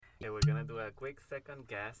Okay, we're gonna do a quick second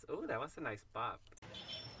guess. Oh, that was a nice pop.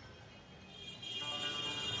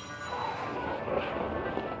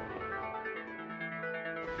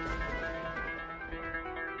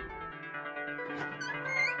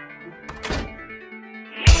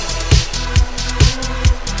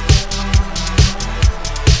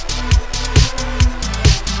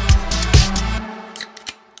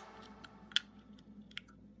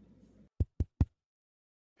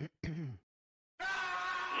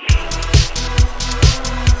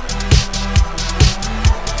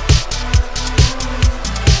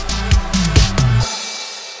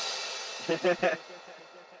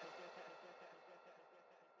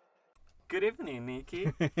 Good evening,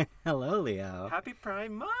 Nikki. Hello, Leo. Happy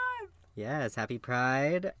Pride Month! Yes, happy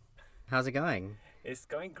Pride. How's it going? It's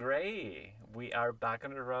going great. We are back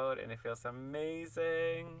on the road and it feels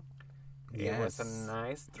amazing. It was a Yes.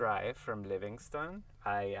 nice drive from Livingston.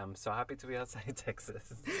 I am so happy to be outside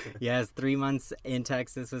Texas. Yes, 3 months in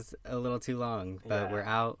Texas was a little too long, but Yeah. we're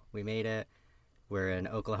out. We made it. We're in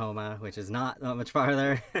Oklahoma, which is not that much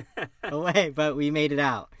farther away, but we made it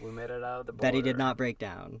out. We made it out the border. Betty did not break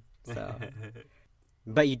down, so.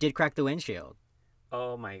 But you did crack the windshield.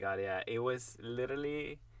 Oh my god, yeah. It was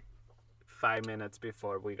literally 5 minutes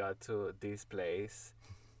before we got to this place.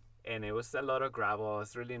 And it was a lot of gravel. I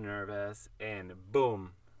was really nervous. And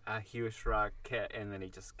boom, a huge rock. And then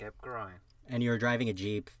it just kept growing. And you were driving a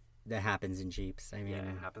Jeep. That happens in Jeeps. I mean,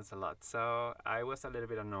 Yeah, it happens a lot. So I was a little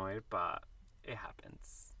bit annoyed, but it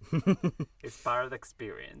happens. It's part of the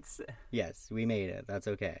experience. yes, we made it. That's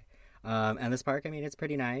okay. And this park, I mean, it's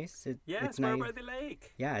pretty nice. Yeah, it's we're nice. by the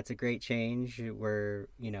lake. Yeah, it's a great change.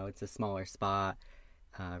 It's a smaller spot,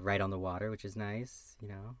 right on the water, which is nice,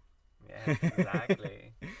 Yeah,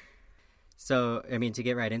 exactly. So, I mean, to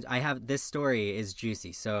get right into, this story is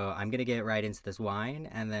juicy, so I'm going to get right into this wine,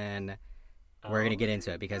 and then we're going to get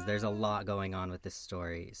into it, because there's a lot going on with this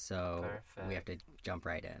story, so we have to jump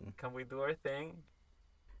right in. Can we do our thing?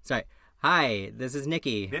 Sorry. Hi, this is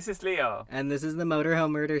Nikki, This is Leo. and this is the Motorhome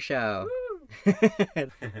Murder Show. Woo!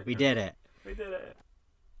 We did it. We did it.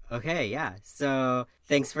 Okay, yeah. So,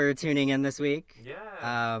 thanks for tuning in this week.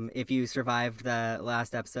 Yeah. If you survived the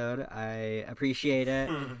last episode, I appreciate it.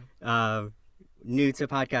 New to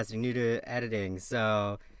podcasting, new to editing,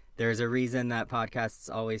 so there's a reason that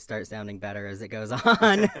podcasts always start sounding better as it goes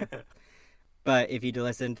on. But if you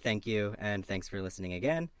listened, thank you, and thanks for listening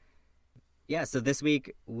again. Yeah, so this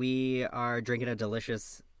week we are drinking a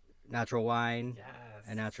delicious natural wine, Yes.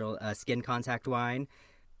 a natural skin contact wine.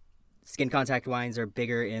 Skin contact wines are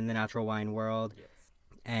bigger in the natural wine world. Yes.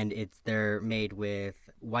 And they're made with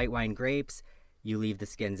white wine grapes. You leave the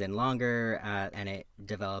skins in longer, and it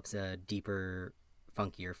develops a deeper,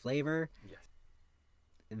 funkier flavor.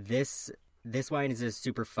 Yes. This wine is a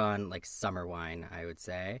super fun, like, summer wine, I would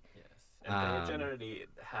say. Yes. And they generally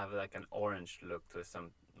have like an orange look to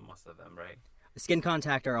most of them, right? Skin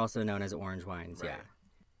contact are also known as orange wines, Right. yeah.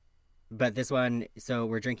 But this one, so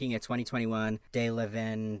we're drinking a 2021 De La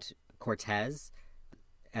Vinde Cortez.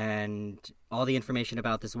 And all the information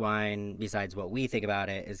about this wine, besides what we think about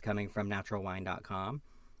it, is coming from naturalwine.com.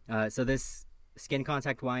 So this skin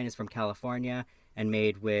contact wine is from California and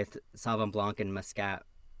made with Sauvignon Blanc and Muscat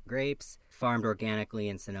grapes, farmed organically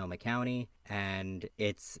in Sonoma County. And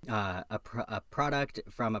it's a product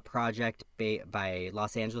from a project by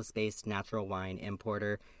Los Angeles-based natural wine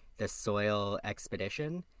importer, the Soil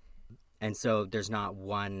Expedition. And so there's not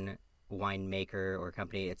one winemaker or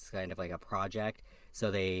company, it's kind of like a project.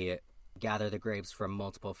 So they gather the grapes from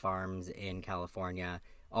multiple farms in California,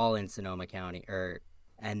 all in Sonoma County,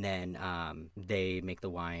 and then they make the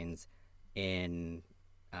wines in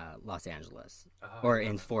Los Angeles or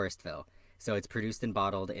in Forestville. So it's produced and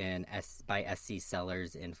bottled by SC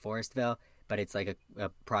Cellars in Forestville, but it's like a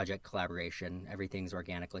project collaboration. Everything's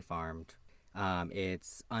organically farmed.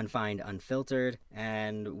 It's unfined, unfiltered.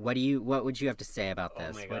 And what would you have to say about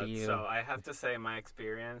this? Oh my god! So I have to say, my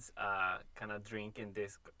experience, kind of drinking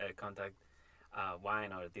this contact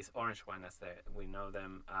wine, or this orange wine as we know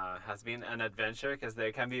them, has been an adventure, because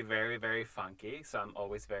they can be very, very funky. So I'm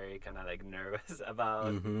always very kind of like nervous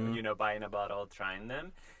about buying a bottle, trying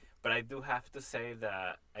them. But I do have to say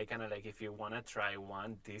that I kind of like, if you want to try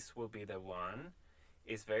one, this will be the one.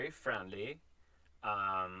 It's very friendly.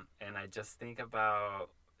 And I just think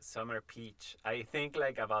about Summer Peach. I think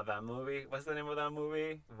like about that movie. What's the name of that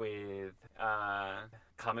movie? With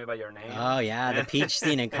Call Me By Your Name. Oh yeah, the peach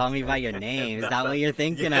scene in Call Me By Your Name. Is that what you're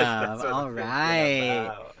thinking Yes, of? that's what All I'm thinking right.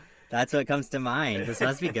 about. That's what comes to mind. This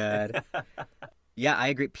must be good. Yeah, I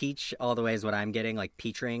agree. Peach all the way is what I'm getting. Like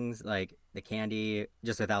peach rings, like the candy,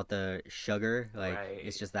 just without the sugar. Like Right.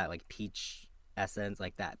 it's just that like peach essence,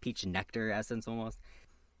 like that peach nectar essence almost.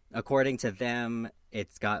 According to them,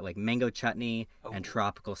 it's got like mango chutney and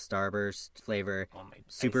tropical starburst flavor,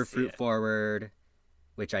 super fruit forward,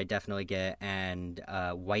 which I definitely get, and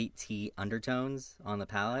white tea undertones on the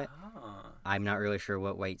palate. I'm not really sure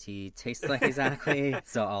what white tea tastes like exactly,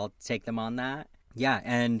 so I'll take them on that. Yeah,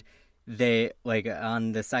 and they, like,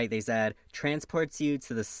 on the site, they said, transports you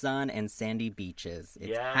to the sun and sandy beaches.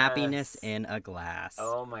 It's happiness in a glass.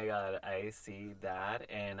 Oh my God, I see that.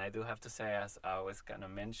 And I do have to say, as I was going to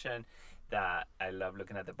mention, that I love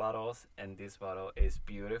looking at the bottles, and this bottle is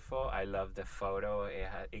beautiful. I love the photo.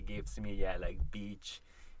 It gives me, like, beach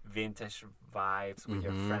vintage vibes with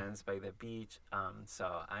your friends by the beach.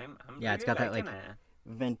 So I'm really it's got that, like, it.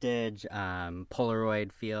 Vintage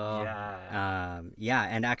Polaroid feel.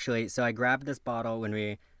 And actually, so I grabbed this bottle when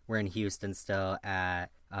we were in Houston still at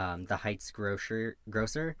the Heights Grocer.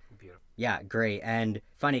 Beautiful. Yeah, great. And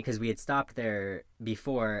funny because we had stopped there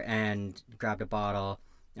before and grabbed a bottle,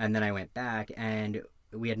 and then I went back, and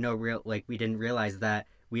we had we didn't realize that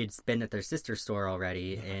we had been at their sister store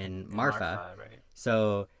already in Marfa. Right.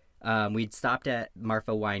 So we'd stopped at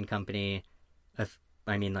Marfa Wine Company,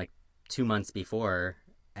 2 months before,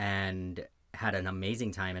 and had an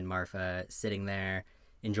amazing time in Marfa, sitting there,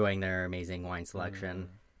 enjoying their amazing wine selection.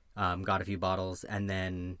 Got a few bottles, and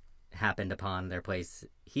then happened upon their place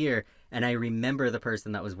here. And I remember the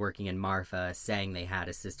person that was working in Marfa saying they had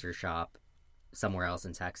a sister shop somewhere else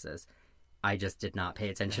in Texas. I just did not pay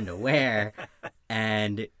attention to where,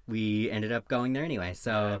 and we ended up going there anyway.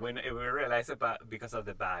 So we realized about because of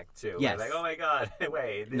the bag too. Yes. We're like, oh my God,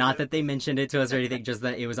 wait. Not that they mentioned it to us or anything, just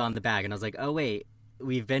that it was on the bag, and I was like, oh wait,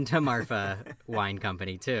 we've been to Marfa Wine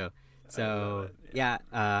Company too. So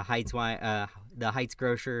Heights Wine, the Heights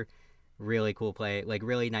Grocer, really cool place, like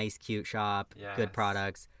really nice, cute shop, good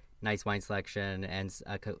products, nice wine selection, and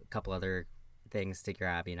a couple other things to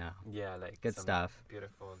grab. Yeah, like good stuff.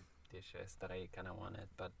 Beautiful dishes that I kind of wanted,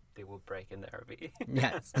 but they will break in the RV.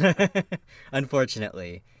 Yes.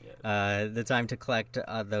 Unfortunately. The time to collect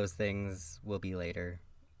those things will be later,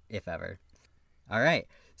 if ever. All right.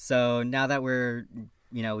 So now that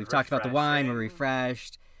we've talked about the wine, we're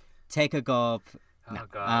refreshed. Take a gulp. Oh,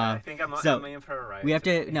 God. I think I'm in for a ride.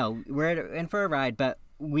 We're in for a ride, but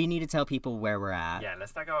we need to tell people where we're at. Yeah,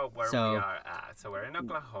 let's talk about where we are at. So we're in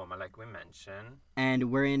Oklahoma, like we mentioned. And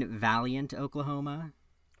we're in Valiant, Oklahoma.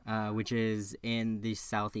 Which is in the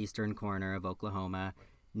southeastern corner of Oklahoma,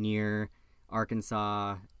 near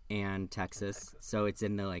Arkansas and Texas. So it's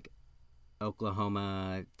in the like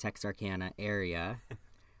Oklahoma, Texarkana area,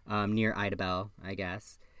 near Idabel, I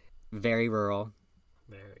guess. Very rural.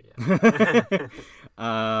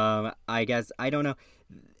 I guess, I don't know.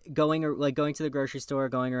 Going to the grocery store,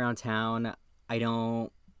 going around town, I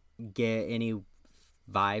don't get any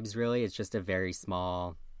vibes really. It's just a very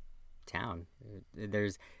small town.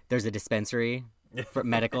 There's a dispensary,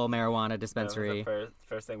 medical marijuana dispensary. That was the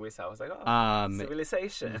first thing we saw. I was like,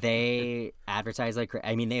 civilization. They advertise like,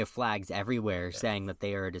 they have flags everywhere saying that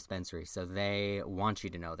they are a dispensary, so they want you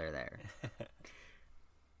to know they're there.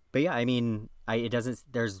 But yeah,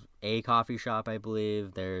 there's a coffee shop, I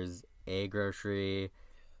believe. There's a grocery.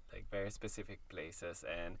 Like very specific places,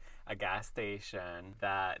 and a gas station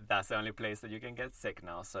that's the only place that you can get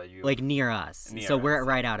signal. So you like near us. We're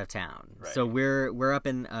right out of town. Right. So we're up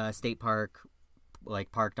in a state park,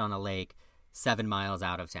 like parked on a lake, 7 miles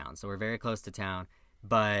out of town. So we're very close to town,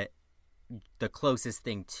 but the closest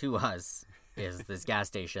thing to us is this gas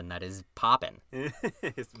station that is popping.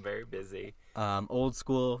 It's very busy. Old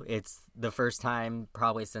school. It's the first time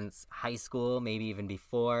probably since high school, maybe even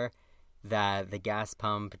before, that the gas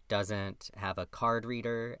pump doesn't have a card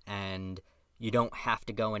reader, and you don't have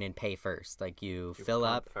to go in and pay first. Like you fill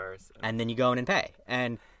up first, and then you go in and pay.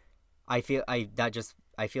 And I feel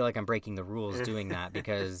like I'm breaking the rules doing that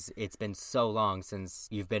because it's been so long since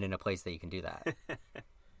you've been in a place that you can do that.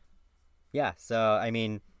 Yeah, so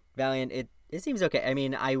Valiant, it seems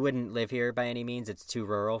okay. I wouldn't live here by any means. It's too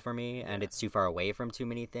rural for me, and it's too far away from too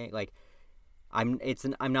many things. Like, I'm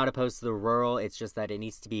not opposed to the rural. It's just that it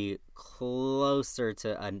needs to be closer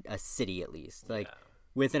to a city at least, like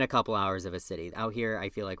within a couple hours of a city. Out here, I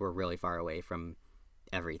feel like we're really far away from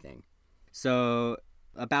everything. So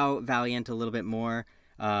about Valiant a little bit more,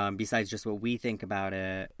 besides just what we think about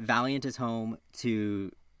it, Valiant is home to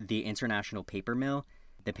the International Paper Mill.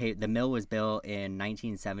 The mill was built in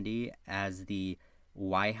 1970 as the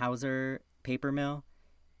Weyerhaeuser Paper Mill,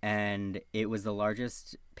 and it was the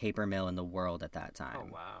largest paper mill in the world at that time. Oh,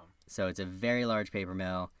 wow. So it's a very large paper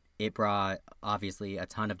mill. It brought, obviously, a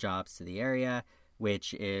ton of jobs to the area,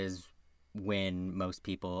 which is when most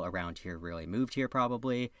people around here really moved here,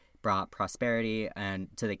 probably, brought prosperity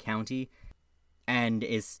and to the county, and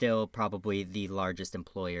is still probably the largest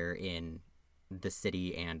employer in the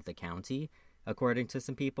city and the county, according to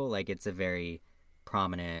some people. Like, it's a very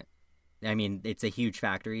prominent, I mean, it's a huge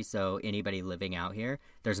factory, so anybody living out here,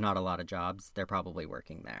 there's not a lot of jobs. They're probably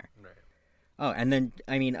working there. Right. Oh, and then,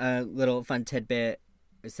 I mean, a little fun tidbit,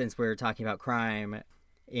 since we're talking about crime.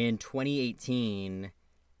 In 2018,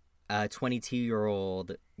 a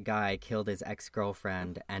 22-year-old guy killed his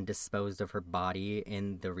ex-girlfriend and disposed of her body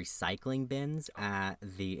in the recycling bins at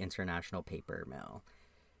the International Paper Mill.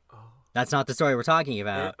 Oh. That's not the story we're talking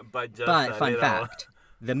about. But Fun fact,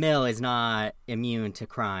 the mill is not immune to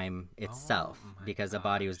crime itself because a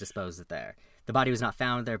body was disposed of there. The body was not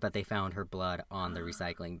found there, but they found her blood on the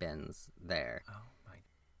recycling bins there. Oh my.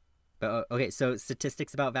 But okay, so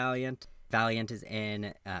statistics about Valiant. Valiant is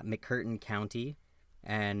in McCurtain County,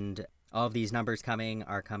 and all of these numbers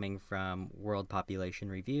are coming from World Population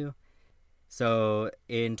Review. So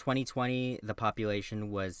in 2020, the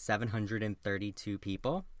population was 732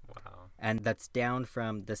 people. Wow. And that's down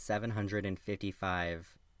from the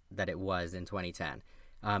 755 that it was in 2010.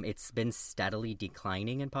 It's been steadily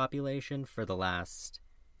declining in population for the last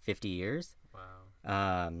 50 years.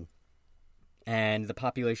 Wow. And the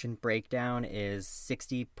population breakdown is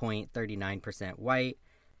 60.39% white,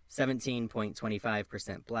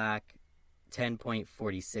 17.25% black,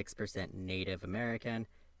 10.46% Native American,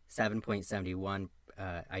 7.71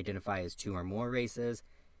 identify as two or more races,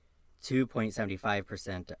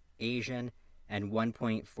 2.75% Asian, and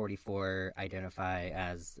 1.44 identify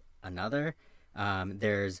as another.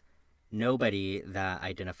 There's nobody that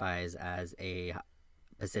identifies as a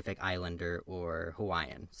Pacific Islander or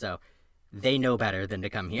Hawaiian. So they know better than to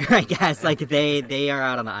come here, I guess. Like, they are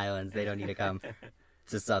out on the islands. They don't need to come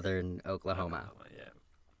to southern Oklahoma. Yeah.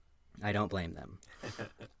 I don't blame them.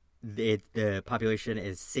 The population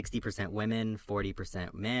is 60% women,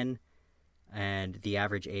 40% men, and the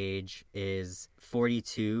average age is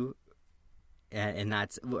 42. And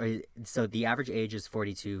that's so the average age is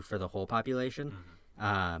 42 for the whole population,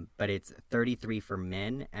 but it's 33 for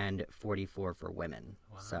men and 44 for women.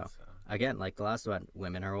 Wow, so again, like the last one,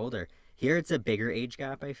 women are older. Here it's a bigger age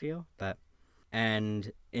gap, I feel.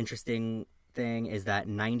 And interesting thing is that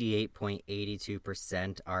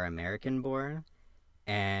 98.82% are American born,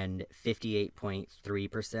 and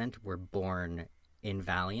 58.3% were born in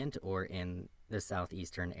Valiant or in the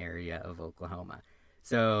southeastern area of Oklahoma.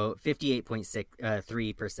 So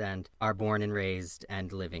 58.3% are born and raised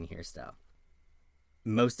and living here still.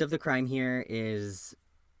 Most of the crime here is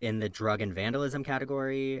in the drug and vandalism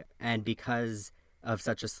category, and because of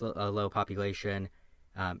such a low population,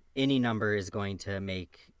 any number is going to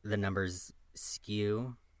make the numbers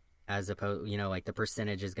skew, as opposed, like the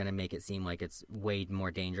percentage is going to make it seem like it's way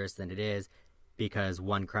more dangerous than it is, because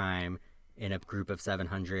one crime in a group of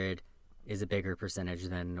 700 is a bigger percentage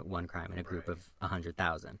than one crime in a group of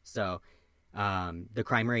 100,000. So the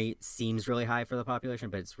crime rate seems really high for the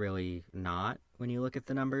population, but it's really not when you look at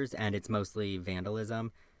the numbers, and it's mostly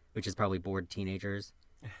vandalism, which is probably bored teenagers.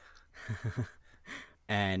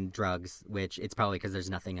 And drugs, which it's probably because there's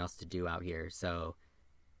nothing else to do out here, so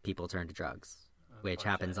people turn to drugs, which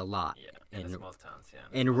happens a lot in small towns,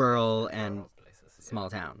 in rural and places, small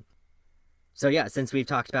town. So yeah, since we've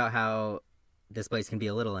talked about how this place can be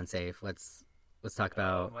a little unsafe, let's talk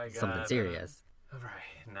about something serious. All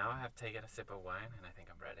right, now I have taken a sip of wine, and I think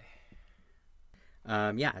I'm ready.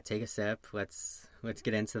 Yeah, take a sip. Let's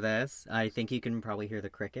get into this. I think you can probably hear the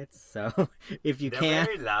crickets, so if you can. They're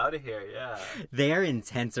very loud here, yeah. They are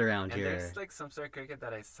intense around here. And there's like some sort of cricket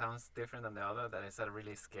that sounds different than the other, that is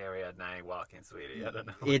really scary at night walking, sweetie. I don't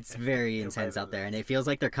know. It's very intense out there, and it feels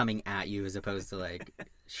like they're coming at you as opposed to like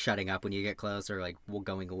shutting up when you get close or like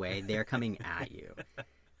going away. They're coming at you.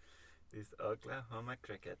 These Oklahoma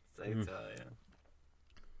crickets, I tell you.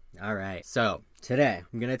 All right. So today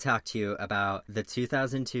I'm going to talk to you about the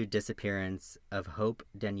 2002 disappearance of Hope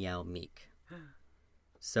Danielle Meek.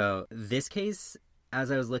 So this case,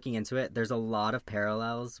 as I was looking into it, there's a lot of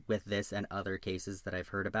parallels with this and other cases that I've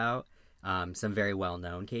heard about, some very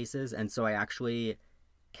well-known cases. And so I actually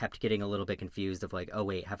kept getting a little bit confused of like, oh,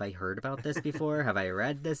 wait, have I heard about this before? Have I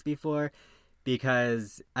read this before?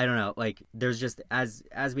 Because I don't know, like there's just as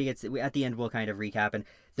we get to, at the end, we'll kind of recap, and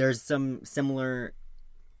there's some similarities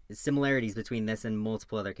between this and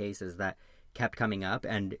multiple other cases that kept coming up,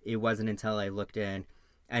 and it wasn't until I looked in,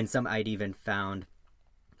 and I'd even found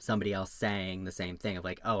somebody else saying the same thing of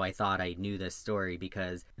like, oh, I thought I knew this story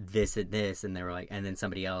because this and this, and they were like, and then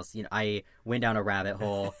somebody else, I went down a rabbit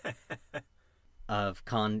hole of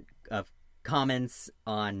comments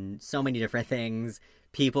on so many different things.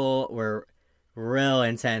 People were real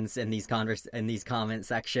intense in these comment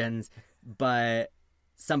sections, but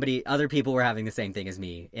other people were having the same thing as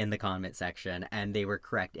me in the comment section, and they were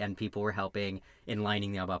correct, and people were helping in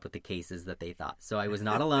lining them up with the cases that they thought. So I was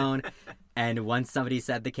not alone. And once somebody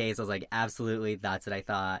said the case, I was like, absolutely, that's what I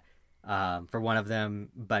thought, for one of them,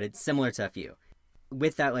 but it's similar to a few.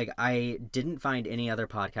 With that, like, I didn't find any other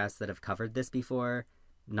podcasts that have covered this before.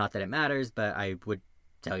 Not that it matters, but I would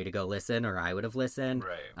tell you to go listen, or I would have listened.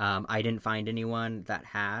 Right. I didn't find anyone that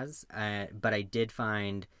has, but I did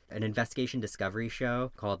find an investigation discovery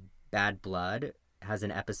show called Bad Blood. Has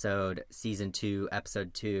an episode, season 2,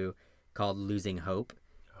 episode 2, called Losing Hope,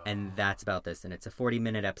 and that's about this. And it's a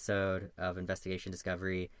 40-minute episode of investigation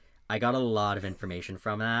discovery. I got a lot of information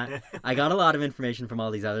from that. I got a lot of information from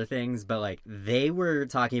all these other things, but like they were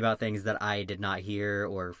talking about things that I did not hear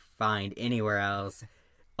or find anywhere else.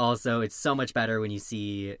 Also, it's so much better when you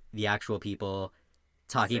see the actual people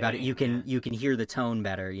talking about it. You can hear the tone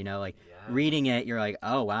better, you know, like reading it, you're like,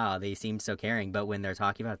 oh wow, they seem so caring, but when they're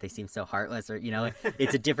talking about it, they seem so heartless, or, you know,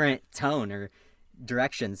 it's a different tone or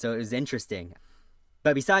direction. So it was interesting.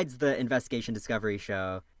 But besides the investigation discovery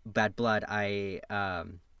show, Bad Blood, I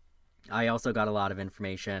also got a lot of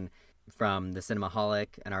information from the Cinemaholic,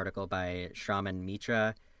 an article by Shraman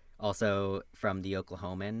Mitra. Also from the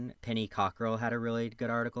Oklahoman, Penny Cockrell had a really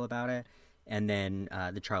good article about it. And then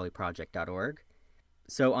thecharlieproject.org.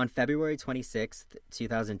 So on February 26th,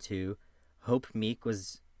 2002, Hope Meek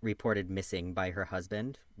was reported missing by her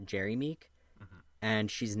husband, Jerry Meek. Mm-hmm.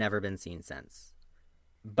 And she's never been seen since.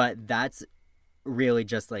 But that's really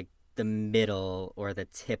just like the middle or the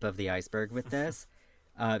tip of the iceberg with this.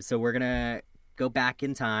 So we're going to go back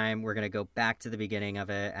in time. We're going to go back to the beginning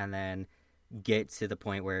of it and then get to the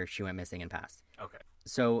point where she went missing and passed. Okay.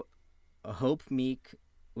 So Hope Meek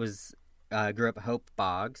grew up Hope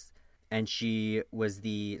Boggs, and she was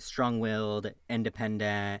the strong-willed,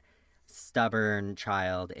 independent, stubborn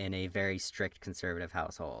child in a very strict conservative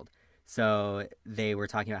household. So they were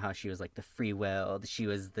talking about how she was like the free-willed, she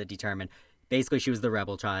was the determined. Basically, she was the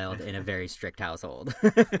rebel child in a very strict household.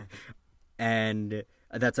 And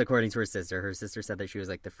that's according to her sister. Her sister said that she was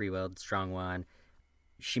like the free-willed, strong one.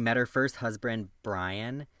 She met her first husband,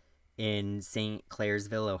 Brian, in St.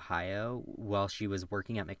 Clairsville, Ohio, while she was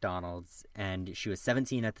working at McDonald's. And she was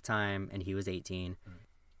 17 at the time, and he was 18.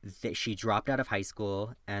 She dropped out of high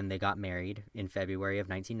school, and they got married in February of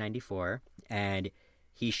 1994. And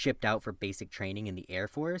he shipped out for basic training in the Air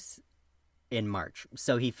Force in March.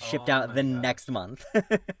 So he shipped out the next month.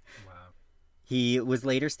 Wow. He was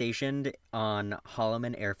later stationed on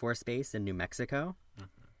Holloman Air Force Base in New Mexico.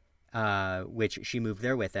 Which she moved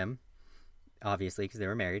there with him, obviously, because they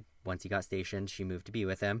were married. Once he got stationed, she moved to be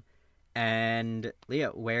with him. And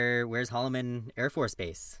Leah, where's Holloman Air Force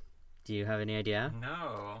Base? Do you have any idea?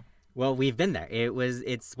 No. Well, we've been there.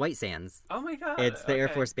 It's White Sands. Oh my god. It's the Air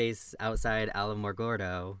Force Base outside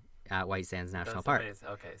Alamogordo at White Sands National Park. Amazing.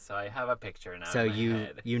 Okay, so I have a picture now. So in my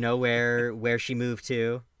head. you know where she moved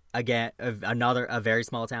to. Again, a very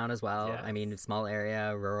small town as well. Yes. I mean, small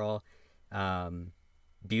area, rural.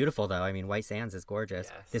 Beautiful, though. I mean, White Sands is gorgeous.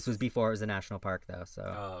 Yes. This was before it was a national park, though. So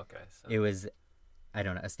Okay. So. it was, I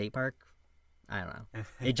don't know, a state park? I don't know.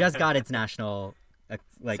 It just got its national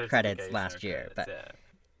credits last year. But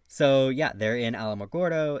So, yeah, they're in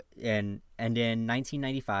Alamogordo. And in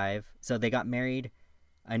 1995, so they got married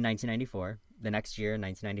in 1994. The next year, in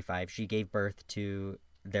 1995, she gave birth to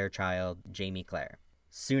their child, Jamie Claire.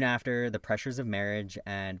 Soon after, the pressures of marriage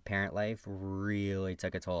and parent life really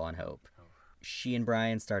took a toll on Hope. She and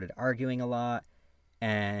Brian started arguing a lot,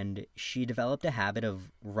 and she developed a habit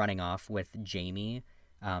of running off with Jamie,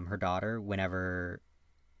 her daughter, whenever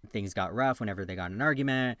things got rough, whenever they got in an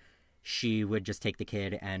argument. She would just take the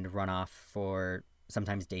kid and run off for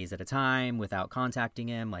sometimes days at a time without contacting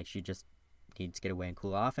him. Like, she just needed to get away and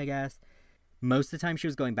cool off, I guess. Most of the time she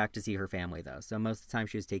was going back to see her family, though. So most of the time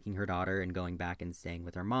she was taking her daughter and going back and staying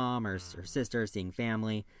with her mom or her sister, seeing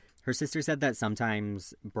family. Her sister said that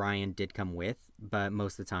sometimes Brian did come with, but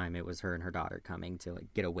most of the time it was her and her daughter coming to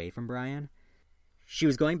get away from Brian. She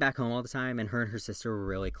was going back home all the time, and her sister were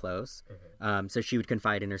really close. Mm-hmm. So she would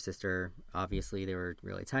confide in her sister. Obviously, they were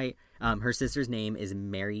really tight. Her sister's name is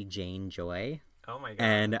Mary Jane Joy. Oh my god.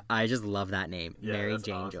 And I just love that name, yeah, Mary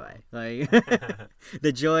Jane awesome. Joy. Like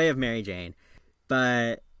the joy of Mary Jane.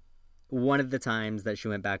 But one of the times that she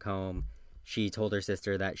went back home, she told her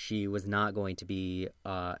sister that she was not going to be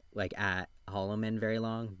at Holloman very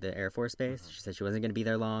long, the Air Force Base. Mm-hmm. She said she wasn't going to be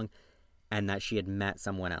there long, and that she had met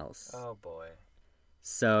someone else. Oh boy.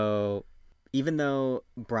 So even though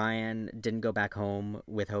Brian didn't go back home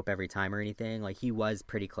with Hope every time or anything, like, he was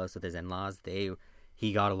pretty close with his in-laws.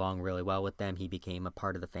 he got along really well with them. He became a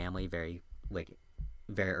part of the family very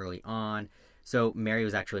early on. So Mary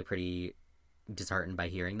was actually pretty disheartened by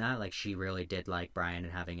hearing that. Like, she really did like Brian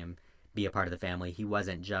and having him be a part of the family. He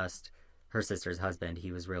wasn't just her sister's husband.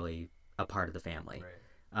 He was really a part of the family.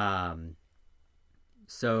 Right.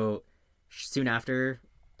 So soon after,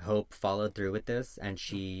 Hope followed through with this, and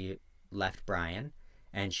she left Brian,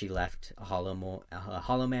 and she left Hollow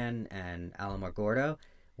Man and Alamogordo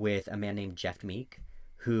with a man named Jeff Meek,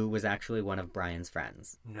 who was actually one of Brian's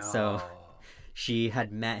friends. No. So she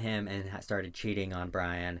had met him and started cheating on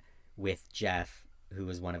Brian with Jeff, who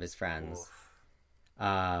was one of his friends.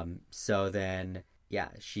 So then, yeah,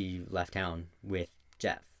 she left town with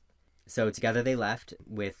Jeff. So together they left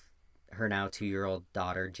with her now 2-year-old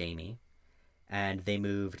daughter, Jamie, and they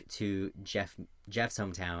moved to Jeff's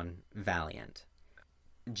hometown, Valiant.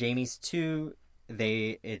 Jamie's 2,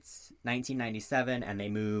 it's 1997, and they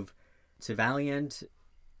move to Valiant,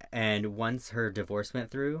 and once her divorce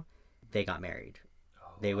went through, they got married.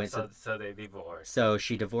 So they divorced. So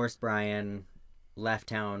she divorced Brian,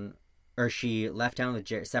 separated,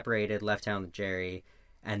 left town with Jerry,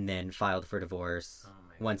 and then filed for divorce.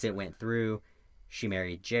 Once it went through, she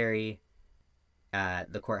married Jerry.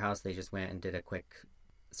 At the courthouse, they just went and did a quick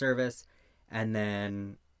service, and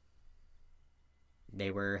then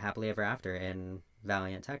they were happily ever after in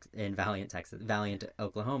Valiant,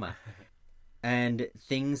 Oklahoma. And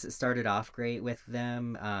things started off great with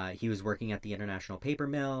them. He was working at the International Paper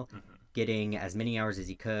Mill, getting as many hours as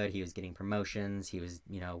he could. He was getting promotions. He was,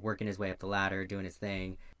 working his way up the ladder, doing his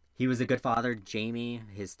thing. He was a good father. Jamie,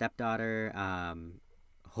 his stepdaughter,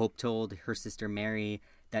 Hope told her sister Mary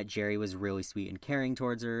that Jerry was really sweet and caring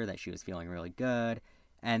towards her, that she was feeling really good,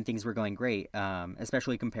 and things were going great,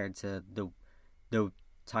 especially compared to the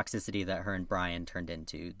toxicity that her and Brian turned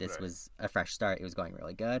into. This was a fresh start. It was going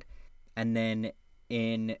really good. And then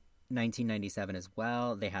in 1997 as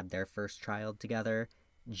well, they had their first child together,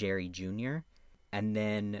 Jerry Jr. And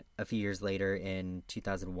then a few years later, in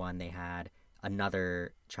 2001, they had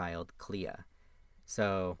another child, Clea.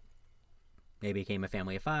 So they became a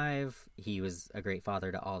family of 5. He was a great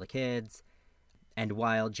father to all the kids. And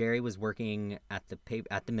while Jerry was working at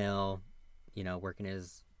the mill, working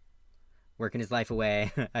his life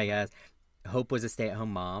away, I guess, Hope was a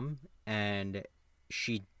stay-at-home mom, and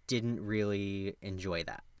she didn't really enjoy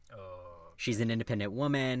that. She's an independent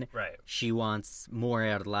woman. Right. She wants more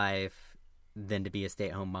out of life than to be a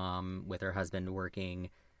stay-at-home mom with her husband working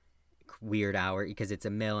weird hours, because it's a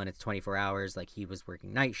mill and it's 24 hours. Like, he was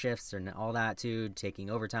working night shifts and all that too, taking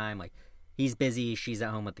overtime. Like, he's busy. She's at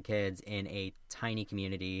home with the kids in a tiny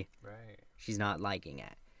community. Right. She's not liking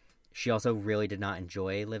it. She also really did not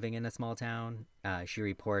enjoy living in a small town. She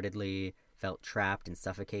reportedly felt trapped and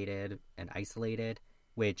suffocated and isolated,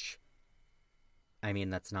 which, I mean,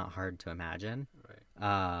 that's not hard to imagine.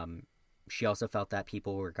 Right. She also felt that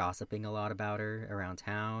people were gossiping a lot about her around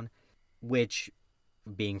town, which,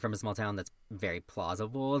 being from a small town, that's very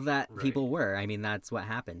plausible that people were. I mean, that's what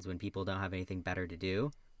happens when people don't have anything better to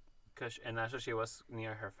do. And also she was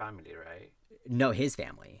near her family, right? No, his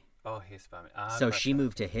family. Oh, his family. So she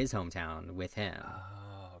moved to his hometown with him.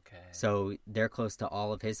 Oh, okay. So they're close to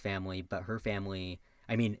all of his family, but her family,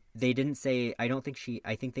 I mean, they didn't say, I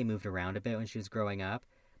think they moved around a bit when she was growing up,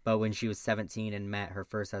 but when she was 17 and met her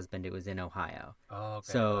first husband, it was in Ohio. Oh,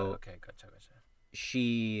 okay. So okay, gotcha.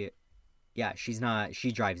 she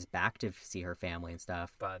drives back to see her family and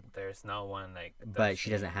stuff. But there's no one But she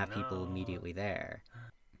doesn't have people immediately there.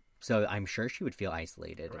 So I'm sure she would feel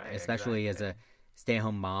isolated, especially as a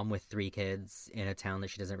stay-at-home mom with 3 kids in a town that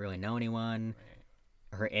she doesn't really know anyone.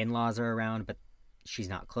 Right. Her in-laws are around, but she's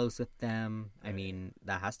not close with them. Right. I mean,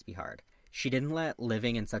 that has to be hard. She didn't let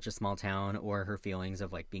living in such a small town or her feelings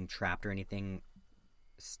of being trapped or anything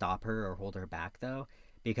stop her or hold her back, though,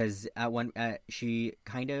 because she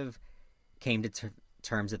kind of came to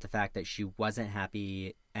terms with the fact that she wasn't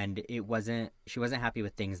happy, and she wasn't happy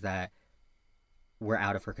with things that were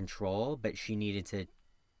out of her control, but she needed to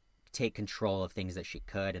take control of things that she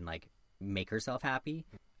could and make herself happy,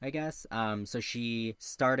 I guess. So she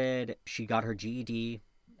got her GED,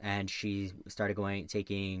 and she started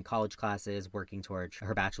taking college classes, working towards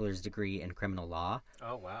her bachelor's degree in criminal law.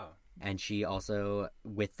 Oh, wow. And she also,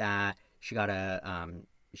 with that, she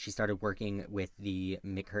started working with the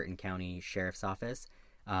McCurtain County Sheriff's Office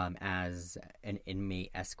as an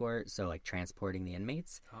inmate escort, so transporting the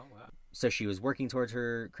inmates. Oh, wow. So she was working towards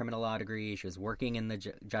her criminal law degree. She was working in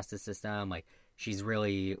the justice system. She's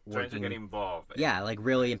really working, trying to get involved. Yeah,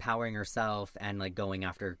 really empowering herself and going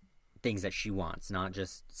after things that she wants, not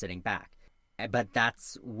just sitting back. But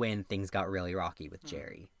that's when things got really rocky with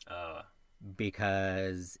Jerry.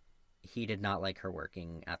 because he did not like her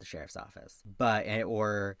working at the sheriff's office.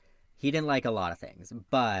 Or he didn't like a lot of things.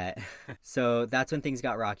 But so that's when things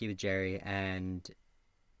got rocky with Jerry, and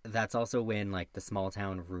that's also when like the small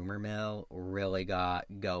town rumor mill really got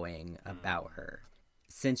going about her.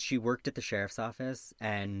 Since she worked at the sheriff's office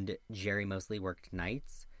and Jerry mostly worked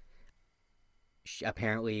nights,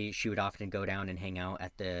 apparently she would often go down and hang out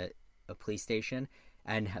at the police station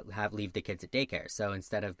and leave the kids at daycare. So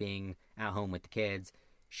instead of being at home with the kids,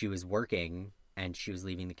 she was working and she was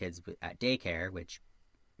leaving the kids at daycare, which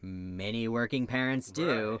many working parents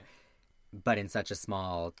do. Right. But in such a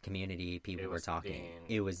small community, people were talking.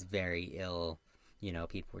 It was very ill. You know,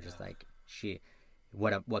 people were just like,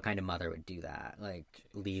 what kind of mother would do that? Like,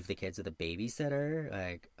 leave the kids with a babysitter?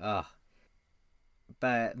 Like, ugh.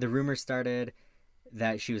 But the rumor started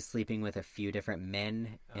that she was sleeping with a few different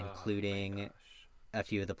men, including a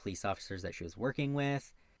few of the police officers that she was working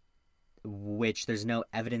with, which there's no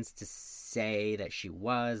evidence to say that she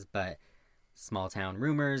was, but small town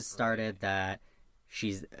rumors started that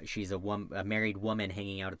she's a married woman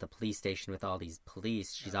hanging out at the police station with all these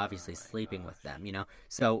police. She's obviously sleeping with them, you know?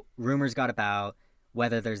 So rumors got about.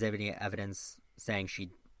 Whether there's any evidence saying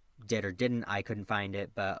she did or didn't, I couldn't find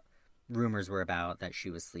it, but rumors were about that she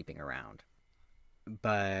was sleeping around.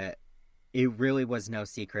 But it really was no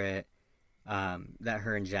secret that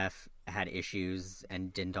her and Jeff had issues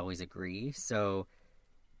and didn't always agree. So,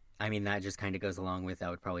 I mean, that just kind of goes along with, that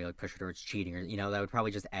would probably like push her towards cheating, or, you know, that would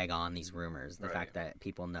probably just egg on these rumors, the fact that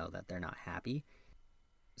people know that they're not happy.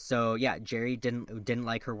 So, yeah, Jerry didn't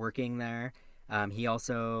like her working there. He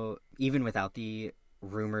also, even without the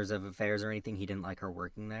rumors of affairs or anything, he didn't like her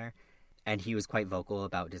working there, and he was quite vocal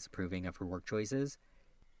about disapproving of her work choices.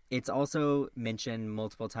 It's also mentioned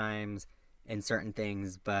multiple times in certain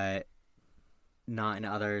things, but not in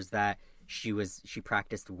others, that she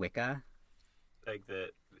practiced Wicca. Like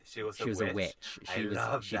she was a witch.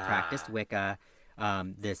 She practiced Wicca.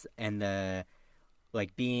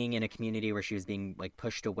 Like being in a community where she was being like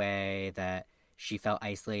pushed away, that she felt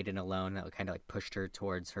isolated and alone, that kind of like pushed her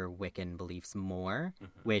towards her Wiccan beliefs more,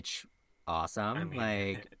 which awesome. I mean,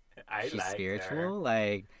 like she's spiritual. Her.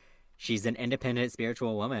 Like she's an independent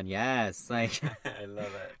spiritual woman. Yes. Like I love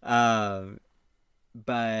it.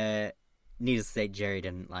 But needless to say, Jerry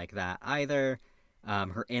didn't like that either.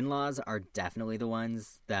 Her in-laws are definitely the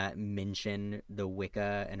ones that mention the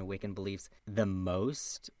Wicca and Wiccan beliefs the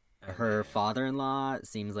most. Okay. Her father-in-law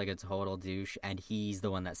seems like a total douche, and he's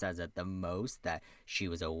the one that says it the most, that she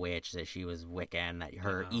was a witch, that she was Wiccan, that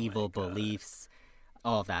her evil beliefs,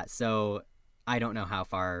 all of that. So I don't know how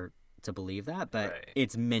far to believe that, but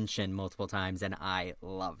it's mentioned multiple times, and I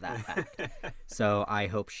love that fact. So I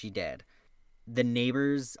hope she did. The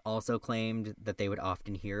neighbors also claimed that they would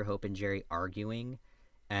often hear Hope and Jerry arguing,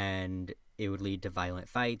 and it would lead to violent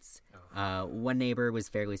fights. One neighbor was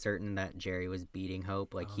fairly certain that Jerry was beating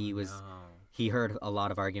Hope. Like he heard a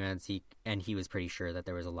lot of arguments. He was pretty sure that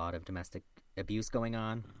there was a lot of domestic abuse going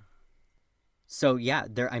on. So yeah,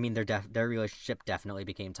 their relationship definitely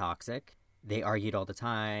became toxic. They argued all the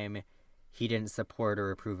time. He didn't support or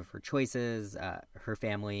approve of her choices. Her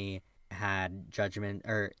family had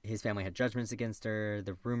his family had judgments against her.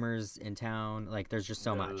 The rumors in town, like there's just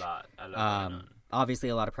so much. A lot. Obviously,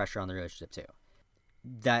 a lot of pressure on the relationship too.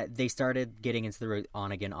 That they started getting into the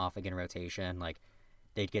on again, off again rotation. Like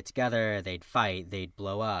they'd get together, they'd fight, they'd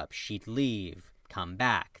blow up. She'd leave, come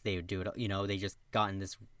back. They would do it. You know, they just got in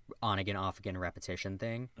this on again, off again repetition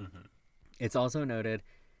thing. Mm-hmm. It's also noted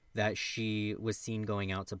that she was seen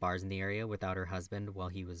going out to bars in the area without her husband while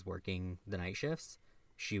he was working the night shifts.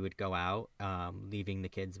 She would go out, leaving the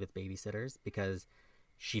kids with babysitters because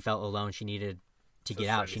she felt alone. She needed to get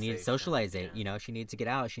out. She needed to socialize it. You know, she needed to get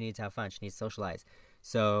out. She needed to have fun. She needed to socialize.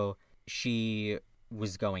 So she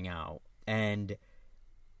was going out. And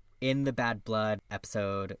in the Bad Blood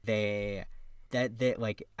episode, they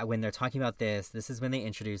like when they're talking about this is when they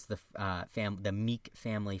introduce the Meek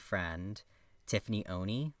family friend, Tiffany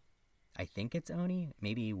Oney. I think it's Oney,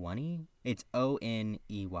 maybe Oney. It's Oney.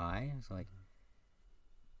 So like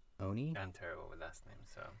Oney. I'm terrible with last name,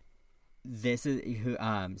 so. This is who.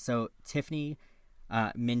 So Tiffany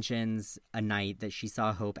mentions a night that she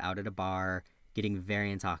saw Hope out at a bar getting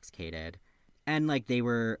very intoxicated, and like they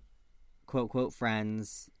were quote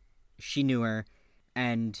friends. She knew her,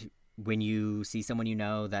 and when you see someone you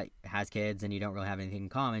know that has kids and you don't really have anything in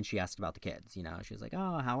common, she asked about the kids. You know, she was like,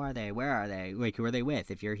 "Oh, how are they? Where are they? Like, who are they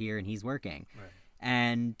with? If you're here and he's working." Right.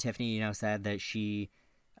 And Tiffany, you know, said that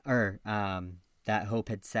that Hope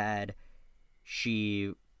had said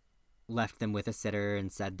she left them with a sitter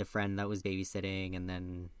and said the friend that was babysitting, and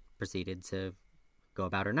then proceeded to go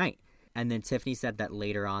about her night. And then Tiffany said that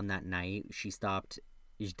later on that night, she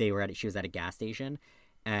was at a gas station,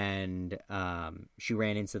 and she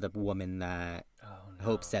ran into the woman that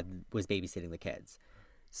Hope said was babysitting the kids.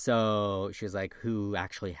 So she was like, who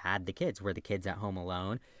actually had the kids? Were the kids at home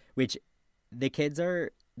alone? Which the kids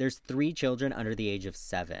there's 3 children under the age of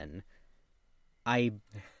 7. I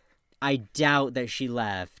doubt that she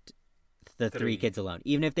left the 3 kids alone,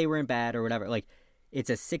 even if they were in bed or whatever. Like, it's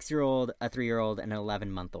a 6-year-old, a 3-year-old, and an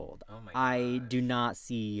 11-month-old. Oh my I gosh. do not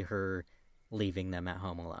see her leaving them at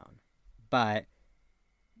home alone. But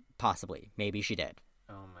possibly, maybe she did.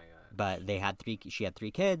 Oh my god. But she had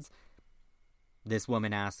 3 kids. This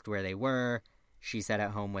woman asked where they were. She said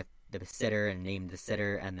at home with the sitter and named the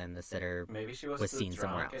sitter, and then the sitter Maybe she was seen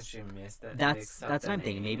somewhere else. And she missed it. That's what I'm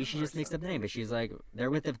thinking. Maybe she just mixed up the name, but she's like, they're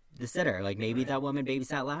with the sitter. Like, maybe that woman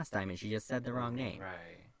babysat last time and she just said the wrong name.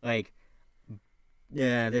 Right. Like,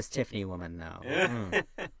 yeah, this Tiffany woman,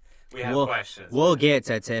 though. We have questions. We'll get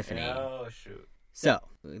to Tiffany. Oh, shoot. So,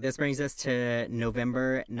 this brings us to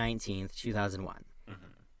November 19th, 2001.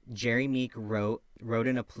 Mm-hmm. Jerry Meek wrote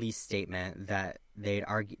in a police statement that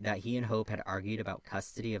that he and Hope had argued about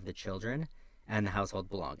custody of the children and the household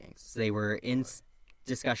belongings. So they were in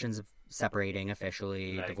discussions of separating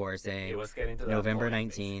officially, Like, divorcing. It was getting to that November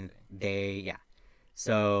point, 19th.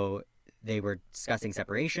 So they were discussing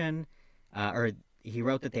separation, or he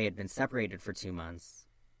wrote that they had been separated for 2 months,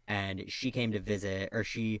 and she came to visit, or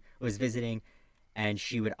she was visiting, and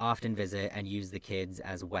she would often visit and use the kids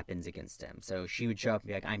as weapons against him. So she would show up and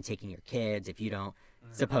be like, I'm taking your kids if you don't.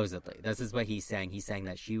 Supposedly. This is what he's saying. He's saying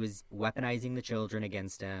that she was weaponizing the children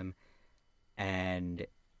against him, and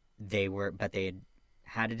they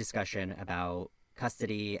had a discussion about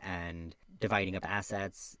custody and dividing up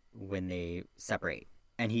assets when they separate.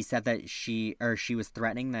 And he said that she was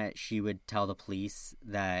threatening that she would tell the police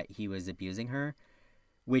that he was abusing her,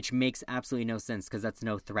 which makes absolutely no sense because that's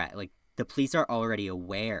no threat. Like, the police are already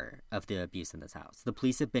aware of the abuse in this house. The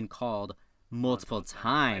police have been called multiple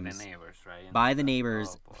times by the neighbors, right? By the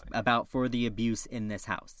neighbors for the abuse in this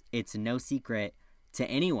house. It's no secret to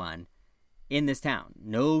anyone in this town.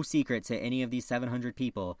 No secret to any of these 700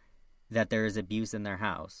 people that there is abuse in their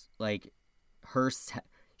house. Like,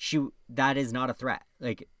 that is not a threat.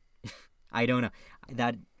 Like, I don't know.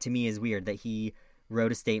 That to me is weird that he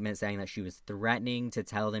wrote a statement saying that she was threatening to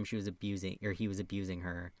tell them he was abusing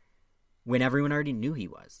her, when everyone already knew he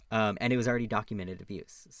was. And it was already documented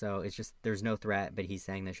abuse. So it's just, there's no threat, but he's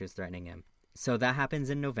saying that she was threatening him. So that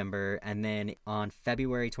happens in November. And then on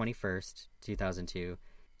February 21st, 2002,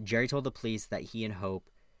 Jerry told the police that he and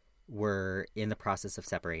Hope were in the process of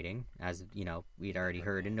separating. As, you know, we'd already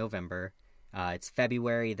heard in November. It's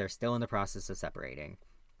February. They're still in the process of separating.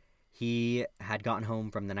 He had gotten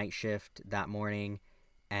home from the night shift that morning,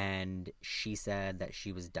 and she said that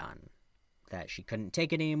she was done. That she couldn't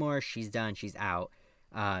take it anymore. She's done. She's out.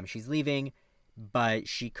 She's leaving, but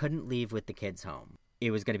she couldn't leave with the kids home.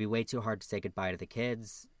 It was going to be way too hard to say goodbye to the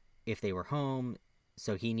kids if they were home.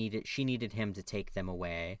 So she needed him to take them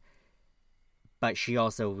away. But she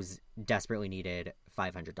also desperately needed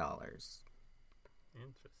 $500. Interesting.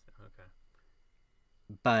 Okay.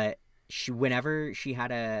 But whenever she had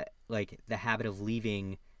the habit of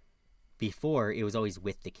leaving before, it was always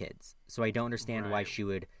with the kids. So I don't understand why she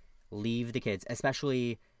would leave the kids,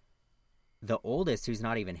 especially the oldest, who's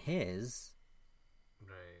not even his,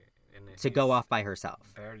 to go off by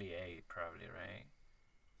herself. Barely 8, probably, right?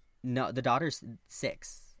 No, the daughter's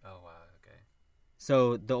 6. Oh, wow, okay.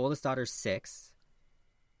 So the oldest daughter's 6,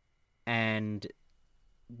 and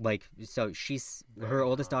so her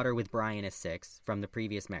oldest daughter with Brian is 6 from the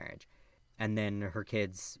previous marriage, and then her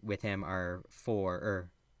kids with him are 4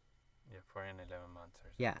 and 11 months or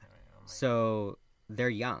something. Yeah. Right? Oh, So they're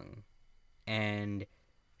young, and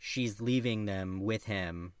she's leaving them with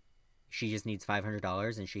him. She just needs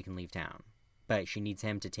 $500 and she can leave town, but she needs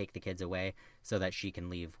him to take the kids away so that she can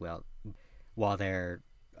leave while they're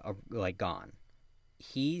gone.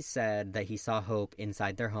 He said that he saw Hope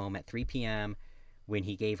inside their home at 3 p.m. when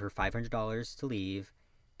he gave her $500 to leave,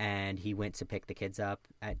 and he went to pick the kids up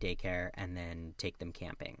at daycare and then take them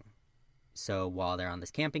camping. So while they're on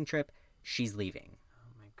this camping trip, she's leaving.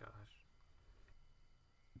 Oh my gosh.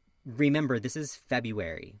 Remember, this is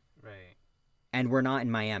February. Right. And we're not in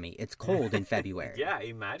Miami. It's cold in February. Yeah,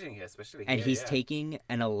 imagine here, especially and here, he's taking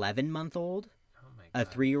an 11-month-old, a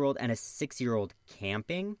 3-year-old, and a 6-year-old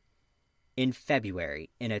camping in February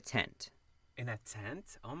in a tent. In a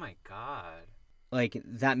tent? Oh my god. Like,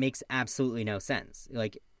 that makes absolutely no sense.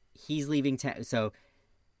 Like, he's leaving so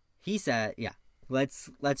he said, let's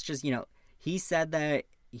just, he said that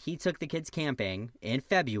he took the kids camping in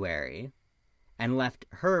February, and left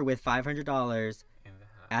her with $500 In the house.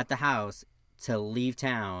 at the house to leave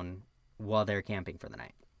town while they're camping for the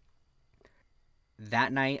night.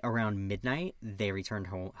 That night, around midnight, they returned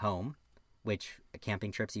home, which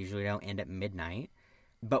camping trips usually don't end at midnight.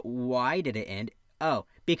 But why did it end? Oh,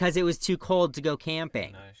 because it was too cold to go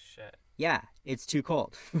camping. No shit. Yeah, it's too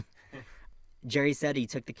cold. Jerry said he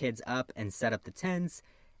took the kids up and set up the tents,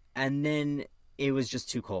 and then it was just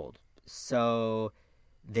too cold. So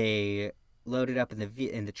they loaded up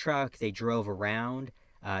in the truck. They drove around.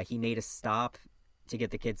 He made a stop to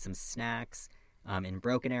get the kids some snacks in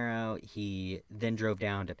Broken Arrow. He then drove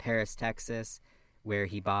down to Paris, Texas, where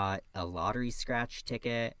he bought a lottery scratch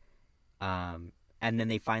ticket. And then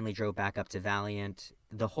they finally drove back up to Valiant.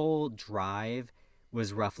 The whole drive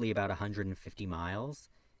was roughly about 150 miles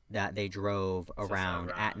that they drove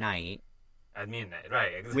around at night. At midnight,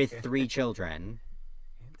 right, exactly. With 3 children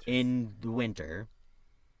in the winter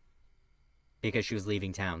because she was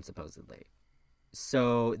leaving town, supposedly.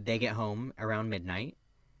 So they get home around midnight,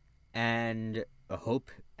 and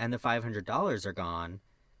Hope and the $500 are gone,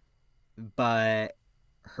 but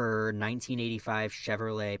her 1985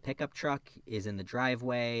 Chevrolet pickup truck is in the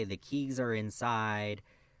driveway, the keys are inside,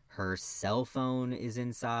 her cell phone is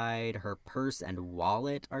inside, her purse and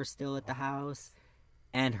wallet are still at the house,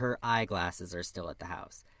 and her eyeglasses are still at the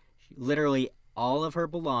house. Literally all of her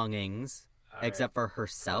belongings, except for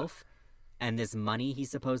herself, and this money he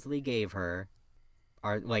supposedly gave her,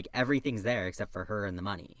 are, like, everything's there except for her and the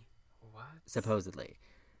money. What? Supposedly.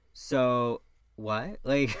 So, what?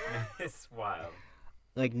 Like... It's wild.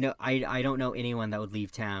 Like, no, I don't know anyone that would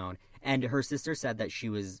leave town. And her sister said that she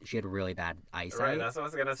had really bad eyesight. Right, that's what I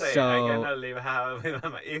was gonna say. So, I cannot leave house with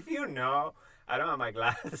my... If you know, I don't have my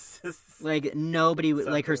glasses. Like, nobody...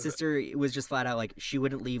 Like, her sister was just flat out, like, she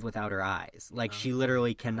wouldn't leave without her eyes. Like, she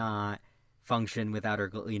literally cannot function without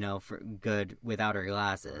her, without her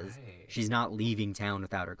glasses. Right. She's not leaving town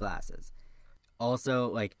without her glasses. Also,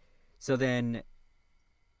 like, so then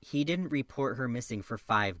he didn't report her missing for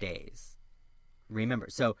 5 days. Remember,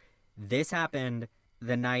 so this happened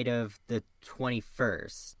the night of the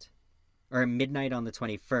 21st, or midnight on the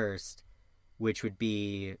 21st, which would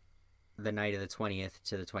be the night of the 20th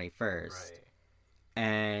to the 21st. Right.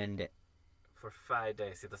 And for 5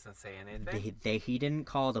 days, it doesn't say anything? he didn't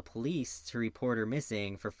call the police to report her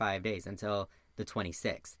missing for 5 days until the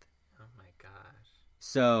 26th. Oh my gosh.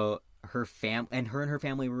 So her and her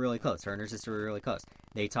family were really close. Her and her sister were really close.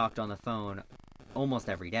 They talked on the phone almost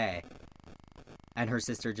every day. And her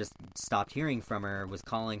sister just stopped hearing from her, was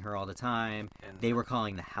calling her all the time. And they were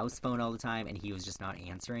calling the house phone all the time, and he was just not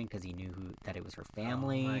answering because he knew that it was her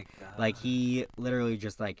family. Oh my God. Like, he literally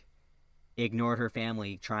just, like, ignored her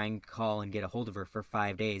family, trying to call and get a hold of her for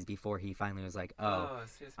 5 days before he finally was like,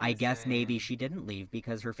 I guess maybe she didn't leave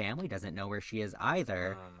because her family doesn't know where she is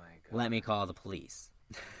either. Oh my God. Let me call the police.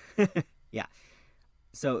 Yeah.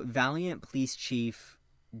 So, Valiant Police Chief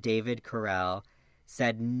David Carell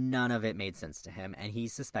said none of it made sense to him, and he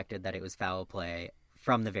suspected that it was foul play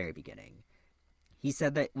from the very beginning. He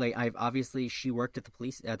said that, like, she worked at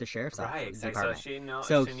the sheriff's office department.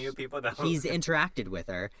 So she knew people that he's interacted with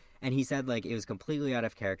her, and he said, like, it was completely out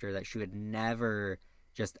of character that she would never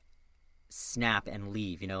just snap and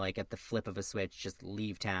leave, like, at the flip of a switch, just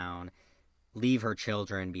leave town, leave her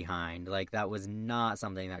children behind. Like, that was not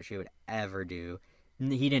something that she would ever do.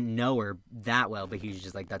 He didn't know her that well, but he was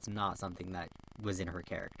just like, that's not something that was in her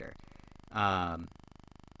character. And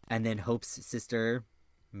then Hope's sister,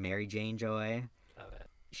 Mary Jane Joy,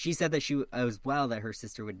 she said that that her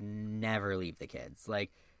sister would never leave the kids.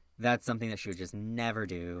 Like, that's something that she would just never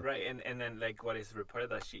do. Right, and then, like, what is reported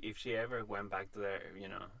that if she ever went back to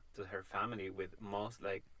to her family with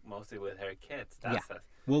mostly with her kids.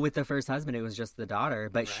 Well, with the first husband, it was just the daughter,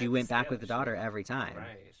 but she went back with the daughter every time.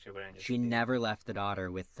 Right, she never left the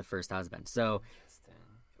daughter with the first husband. So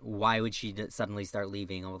why would she suddenly start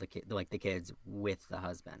leaving all the kids with the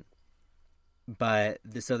husband? But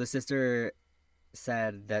so the sister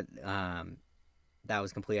said that that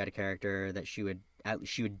was completely out of character. That she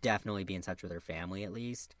would definitely be in touch with her family at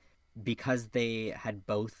least, because they had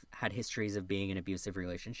both had histories of being in abusive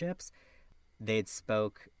relationships. They had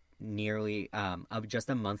spoke nearly just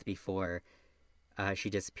a month before she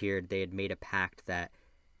disappeared. They had made a pact that,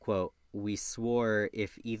 quote, "We swore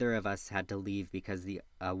if either of us had to leave because the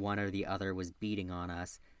one or the other was beating on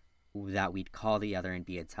us, that we'd call the other and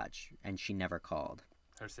be in touch." And she never called.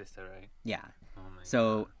 Her sister, right? Yeah. Oh my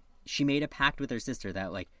God. God. She made a pact with her sister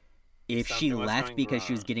that, like, if she left because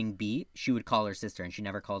she was getting beat, she would call her sister, and she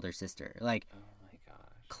never called her sister. Like, oh my gosh.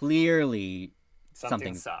 Clearly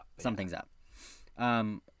something's up. Something's up.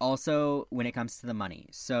 Also, when it comes to the money.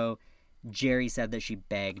 So, Jerry said that she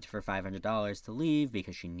begged for $500 to leave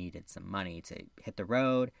because she needed some money to hit the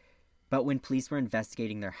road. But when police were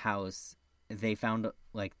investigating their house, they found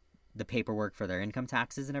like the paperwork for their income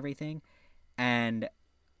taxes and everything. And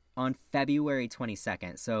on February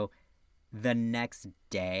 22nd, so the next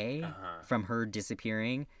day from her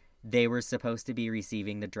disappearing, they were supposed to be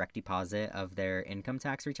receiving the direct deposit of their income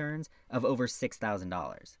tax returns of over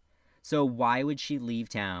 $6,000. So why would she leave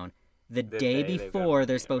town the day before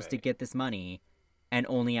they're supposed to get this money and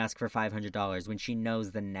only ask for $500 when she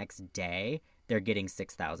knows the next day they're getting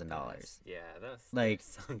 $6,000? Yeah, that's like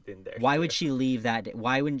something there. Why would she leave that day?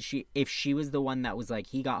 Why wouldn't she, if she was the one that was like,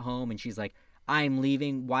 he got home and she's like, I'm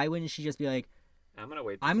leaving, why wouldn't she just be like,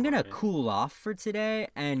 I'm gonna cool off for today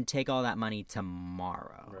and take all that money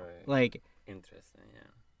tomorrow? Right. Like, interesting. Yeah.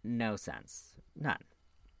 No sense. None.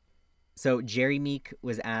 So Jerry Meek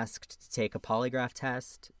was asked to take a polygraph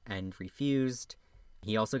test and refused.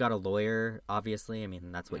 He also got a lawyer, obviously. I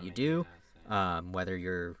mean, that's what you do. Whether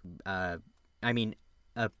you're, a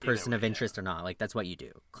person of interest or not. Like, that's what you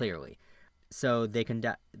do, clearly. So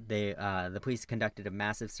the police conducted a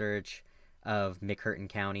massive search of McCurtain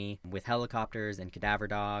County with helicopters and cadaver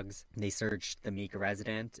dogs. They searched the Meek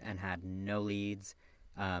residence and had no leads.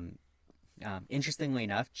 Interestingly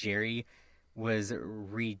enough, Jerry was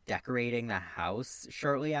redecorating the house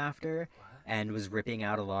shortly after and was ripping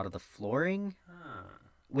out a lot of the flooring,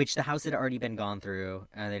 which the house had already been gone through,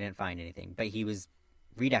 and they didn't find anything. But he was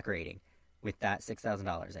redecorating with that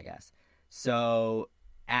 $6,000, I guess. So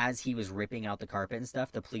as he was ripping out the carpet and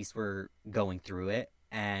stuff, the police were going through it,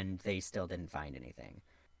 and they still didn't find anything.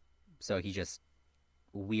 So he just...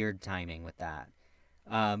 weird timing with that.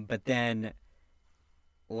 But then...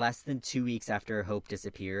 less than 2 weeks after Hope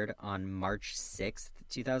disappeared, on March 6th,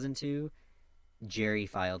 2002, Jerry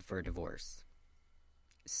filed for a divorce.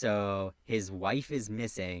 So his wife is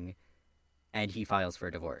missing, and he files for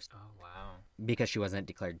a divorce. Oh, wow. Because she wasn't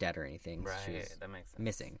declared dead or anything. Right, she was that makes sense.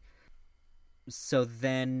 missing. So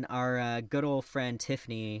then our good old friend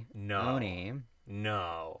Tiffany Oni,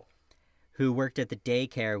 who worked at the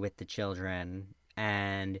daycare with the children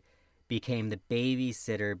and became the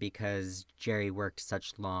babysitter because Jerry worked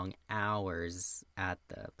such long hours at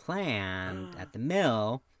the plant, at the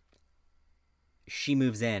mill, she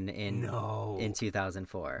moves in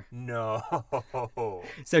 2004. No.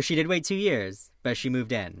 So she did wait 2 years, but she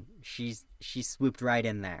moved in. She swooped right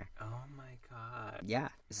in there. Oh my god. Yeah.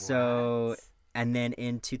 So, and then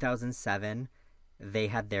in 2007, they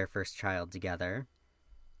had their first child together.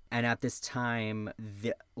 And at this time,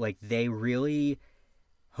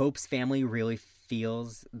 Hope's family really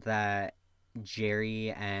feels that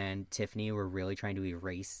Jerry and Tiffany were really trying to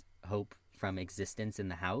erase Hope from existence in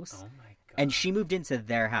the house. Oh my god. And she moved into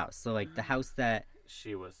their house. So, like, the house that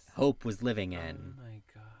Hope was living in, oh my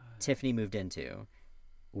god, Tiffany moved into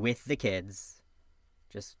with the kids,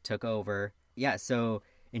 just took over. Yeah, so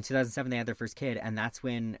in 2007, they had their first kid, and that's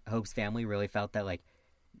when Hope's family really felt that, like,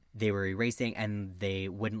 they were erasing, and they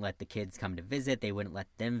wouldn't let the kids come to visit. They wouldn't let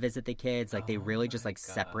them visit the kids. Like, they really just, like,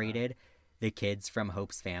 separated the kids from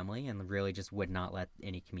Hope's family and really just would not let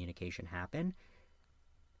any communication happen.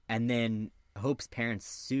 And then Hope's parents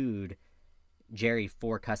sued Jerry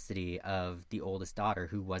for custody of the oldest daughter,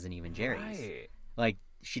 who wasn't even Jerry's. Right. Like,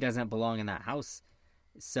 she doesn't belong in that house.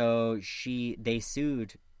 So they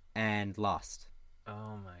sued and lost.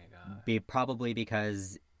 Oh my god. Probably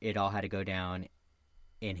because it all had to go down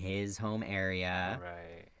in his home area.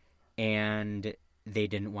 Right. And they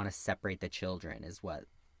didn't want to separate the children, is what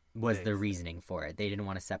was the reasoning for it. They didn't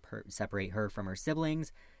want to separate her from her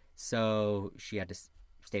siblings, so she had to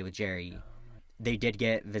stay with Jerry. They did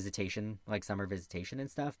get visitation, like summer visitation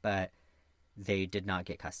and stuff, but they did not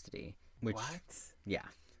get custody. What? Yeah.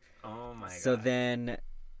 Oh my god. So then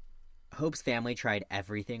Hope's family tried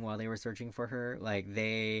everything while they were searching for her. Like,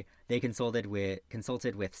 they consulted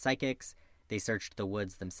with psychics. They searched the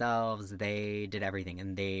woods themselves. They did everything,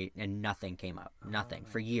 and nothing came up. Nothing.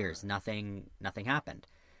 For years, nothing happened.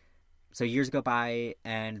 So years go by,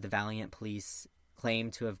 and the Valiant police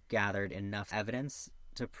claim to have gathered enough evidence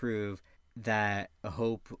to prove that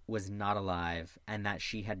Hope was not alive and that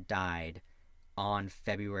she had died on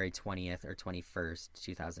February 20th or 21st,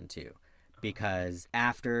 2002. Because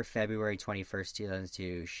after February 21st,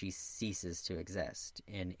 2002, she ceases to exist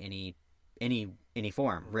in any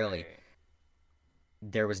form, really. Right.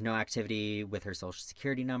 There was no activity with her social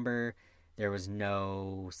security number. There was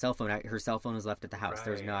no cell phone. Her cell phone was left at the house. Right.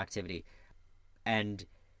 There was no activity. And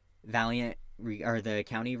Valiant, or the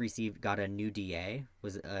county got a new DA.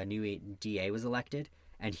 A new DA was elected,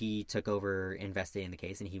 and he took over investigating the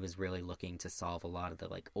case, and he was really looking to solve a lot of the,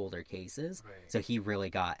 like, older cases. Right. So he really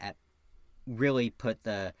got really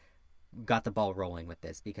got the ball rolling with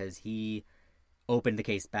this, because he opened the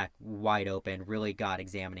case back wide open, really got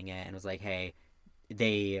examining it, and was like, hey,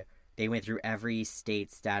 they went through every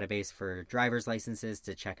state's database for driver's licenses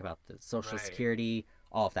to check about the social security,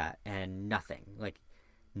 all of that, and nothing. Like,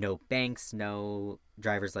 no banks, no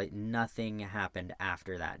driver's license, nothing happened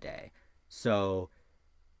after that day. So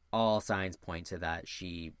all signs point to that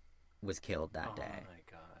she was killed that day. Oh my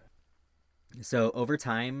god. So over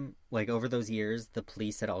time, like over those years, the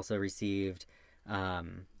police had also received a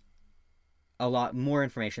lot more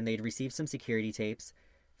information. They'd received some security tapes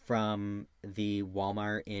from the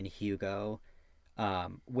Walmart in Hugo,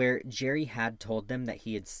 where Jerry had told them that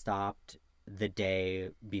he had stopped the day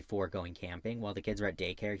before going camping. While the kids were at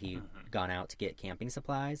daycare, he'd gone out to get camping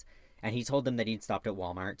supplies, and he told them that he'd stopped at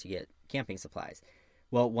Walmart to get camping supplies.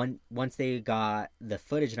 Well, once they got the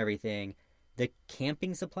footage and everything, the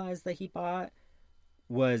camping supplies that he bought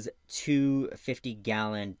was 2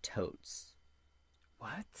 50-gallon totes.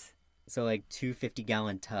 What? So like 2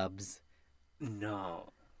 50-gallon tubs.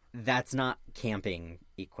 No. That's not camping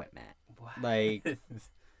equipment. What? Like,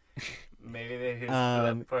 maybe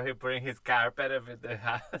he's putting his carpet over the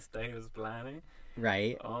house that he was planning.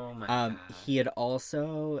 Right. Oh my god. He'd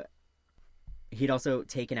also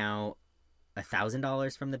taken out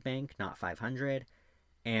 $1,000 from the bank, not $500,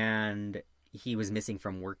 and he was missing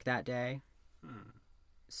from work that day.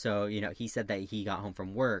 So, you know, he said that he got home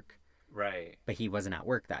from work, right, but he wasn't at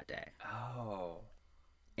work that day. Oh.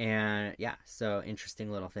 And yeah, so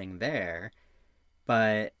interesting little thing there.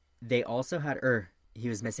 But they also had, he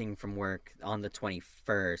was missing from work on the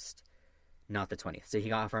 21st, not the 20th. So he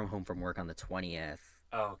got home from work on the 20th.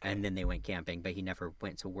 Oh, okay. And then they went camping, but he never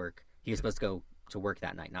went to work. He was supposed to go to work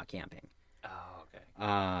that night, not camping. Oh,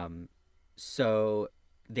 okay. So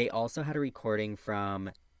they also had a recording from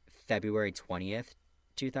February 20th,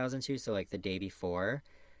 2002, so like the day before,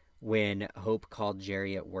 when Hope called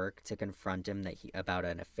Jerry at work to confront him about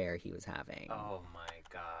an affair he was having. Oh my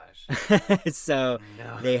gosh. So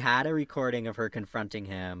no. They had a recording of her confronting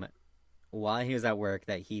him while he was at work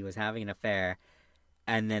that he was having an affair,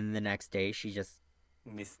 and then the next day she just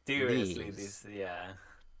mysteriously leaves yeah,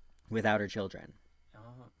 without her children.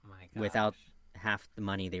 Oh my gosh. Without half the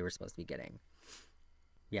money they were supposed to be getting.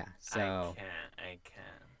 Yeah, so I can't.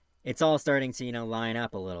 It's all starting to, you know, line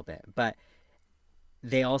up a little bit. But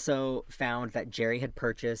they also found that Jerry had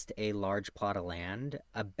purchased a large plot of land,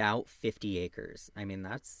 about 50 acres. I mean,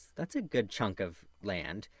 that's a good chunk of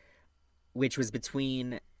land, which was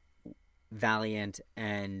between Valiant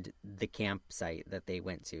and the campsite that they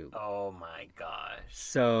went to. Oh my gosh.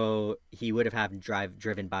 So he would have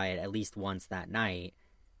driven by it at least once that night,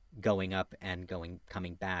 going up and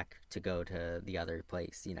coming back to go to the other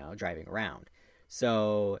place, you know, driving around.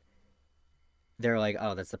 So they're like,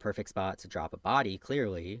 oh, that's the perfect spot to drop a body,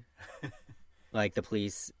 clearly. Like, the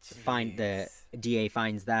police find, the DA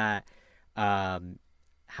finds that.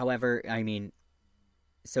 However, I mean,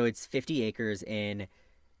 so it's 50 acres in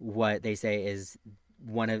what they say is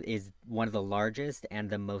one of the largest and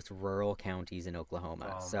the most rural counties in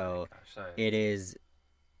Oklahoma. Oh so my gosh, it is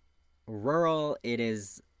rural, it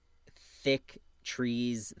is thick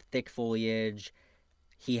trees, thick foliage.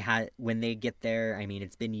 When they get there, I mean,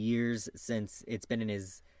 it's been years since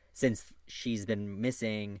she's been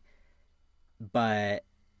missing, but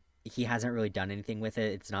he hasn't really done anything with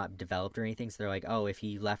it. It's not developed or anything. So they're like, oh, if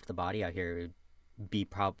he left the body out here, it would be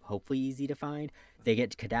hopefully easy to find. They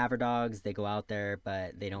get cadaver dogs, they go out there,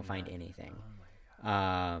 but they don't find anything. Oh my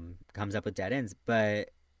God. Comes up with dead ends,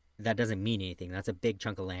 but that doesn't mean anything. That's a big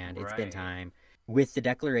chunk of land. It's been Right. time. With the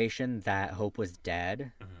declaration that Hope was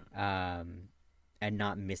dead, Mhm. and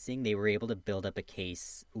not missing, they were able to build up a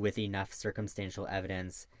case with enough circumstantial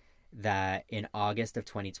evidence that in August of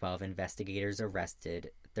 2012, investigators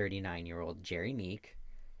arrested 39-year-old Jerry Meek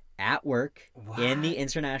at work in the What?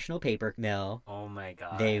 International Paper Mill. Oh my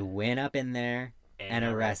God. They went up in there and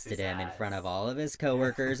arrested his him in ass. front of all of his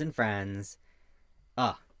coworkers and friends.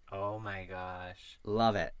 Oh, Oh my gosh.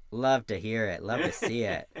 love it. Love to hear it. Love to see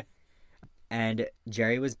it. And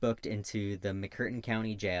Jerry was booked into the McCurtain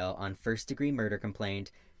County Jail on first-degree murder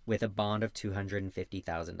complaint with a bond of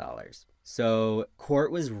 $250,000. So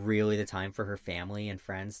court was really the time for her family and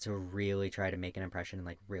friends to really try to make an impression and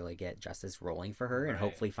like really get justice rolling for her and Right.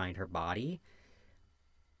 hopefully find her body.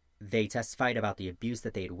 They testified about the abuse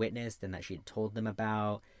that they had witnessed and that she had told them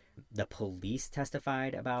about. The police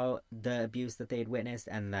testified about the abuse that they had witnessed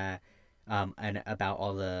and and about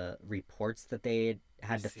all the reports that they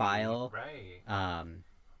had to See, file, Right.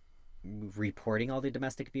 reporting all the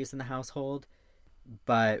domestic abuse in the household.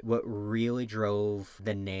 But what really drove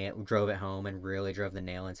it home and really drove the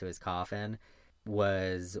nail into his coffin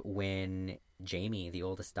was when Jamie, the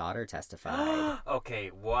oldest daughter, testified. Okay,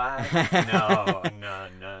 what? No, no,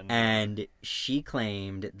 no, no. And she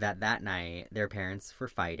claimed that night their parents were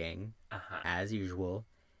fighting, as usual,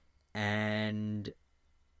 and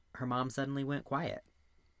her mom suddenly went quiet.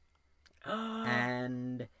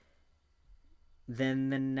 And then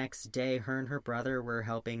the next day, her and her brother were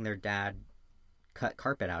helping their dad cut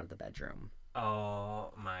carpet out of the bedroom.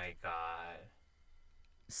 Oh my god.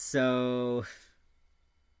 So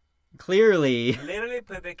clearly literally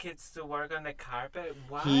put the kids to work on the carpet.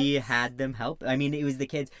 What? He had them help. I mean, it was the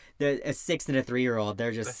kids, a 6 and a 3-year-old,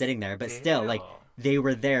 they're just sitting there, but still, like, they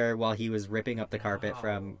were there while he was ripping up the carpet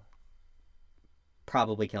from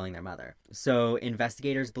probably killing their mother. So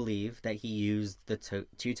investigators believe that he used the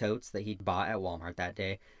 2 totes that he bought at Walmart that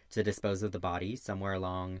day to dispose of the body somewhere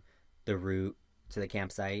along the route to the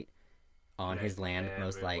campsite on his land,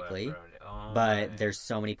 most likely. But there's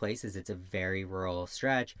so many places. It's a very rural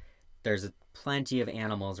stretch. There's plenty of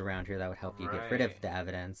animals around here that would help you get rid of the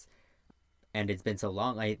evidence. And it's been so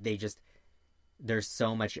long. There's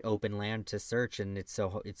so much open land to search, and it's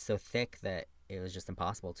so thick that it was just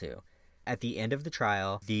impossible to. At the end of the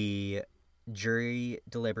trial, the jury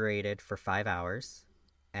deliberated for 5 hours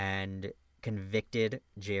and convicted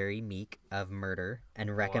Jerry Meek of murder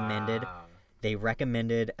and recommended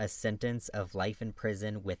a sentence of life in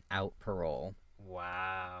prison without parole.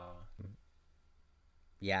 Wow.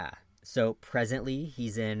 Yeah. So presently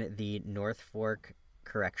he's in the North Fork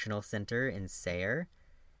Correctional Center in Sayre.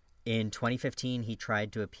 In 2015, he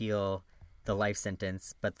tried to appeal the life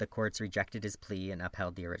sentence, but the courts rejected his plea and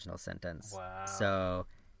upheld the original sentence. Wow. So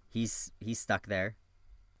he's stuck there.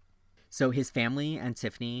 So his family and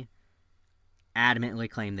Tiffany adamantly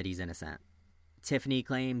claim that he's innocent. Tiffany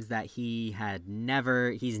claims that he's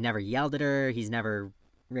never yelled at her, he's never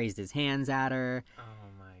raised his hands at her. Oh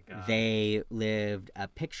my god. They lived a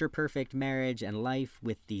picture-perfect marriage and life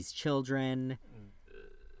with these children.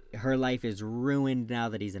 Her life is ruined now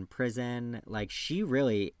that he's in prison. Like, she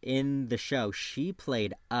really, in the show, she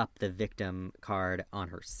played up the victim card on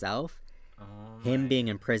herself. Him being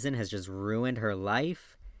in prison has just ruined her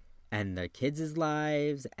life and the kids'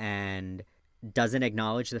 lives, and doesn't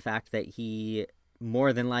acknowledge the fact that he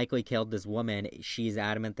more than likely killed this woman. She's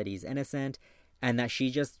adamant that he's innocent and that she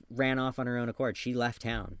just ran off on her own accord. She left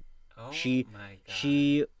town. Oh my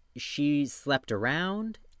god. She slept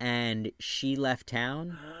around and she left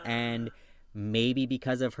town, and maybe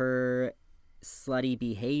because of her slutty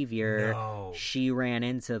behavior, she ran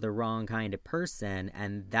into the wrong kind of person,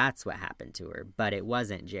 and that's what happened to her. But it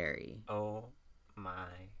wasn't Jerry. Oh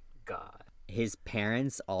my god. His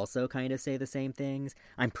parents also kind of say the same things.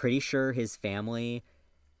 I'm pretty sure his family,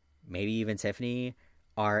 maybe even Tiffany,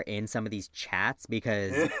 are in some of these chats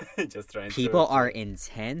because people are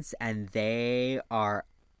intense, and they are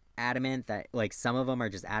adamant that, like, some of them are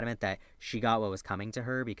just adamant that she got what was coming to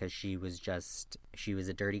her because she was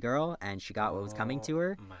a dirty girl and she got what was coming to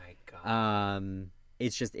her. My god.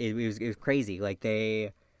 It's just it was crazy. Like,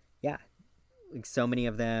 so many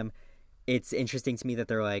of them. It's interesting to me that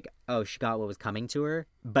they're like, oh, she got what was coming to her,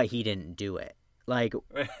 but he didn't do it. Like,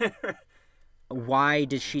 why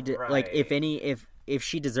did she like, if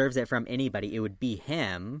she deserves it from anybody, it would be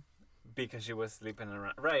him. Because she was sleeping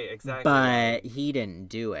around. Right, exactly. But he didn't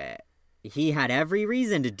do it. He had every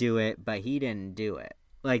reason to do it, but he didn't do it.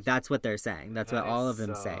 Like, that's what they're saying. That's what all of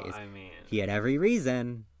them say. He had every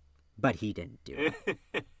reason, but he didn't do it.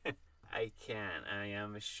 I can't. I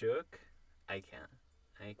am shook. I can't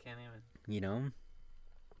even. You know?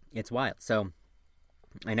 It's wild. So,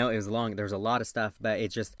 I know it was long. There was a lot of stuff, but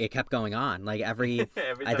it kept going on. Like,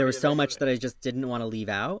 there was so much that I just didn't want to leave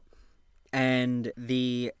out. And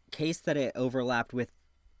the case that it overlapped with,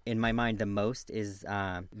 in my mind, the most is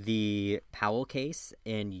the Powell case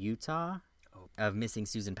in Utah of missing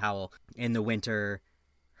Susan Powell. In the winter,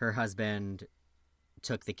 her husband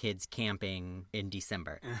took the kids camping in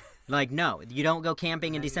December. Like, no, you don't go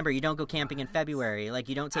camping in December. You don't go camping in February. Like,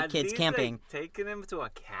 you don't take kids camping. Like, taking them to a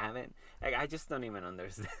cabin? Like, I just don't even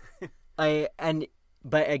understand.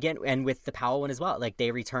 But again, and with the Powell one as well, like, they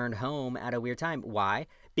returned home at a weird time. Why?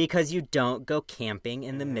 Because you don't go camping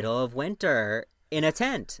in the middle of winter in a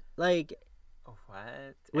tent. Like,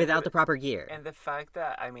 what? Without the proper gear. And the fact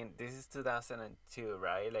that, I mean, this is 2002,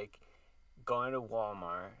 right? Like, going to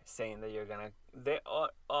Walmart, saying that they're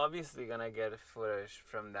obviously gonna get footage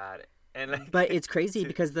from that. And like, but it's crazy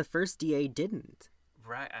because the first DA didn't.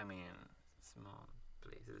 Right, I mean, small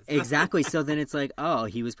places. Exactly. So then it's like, oh,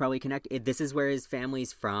 he was probably connected. This is where his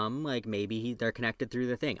family's from. Like, maybe they're connected through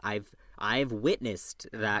the thing. I've I've witnessed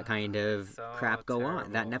that kind of So crap go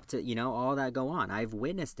on. That all that go on. I've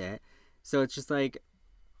witnessed it. So it's just like,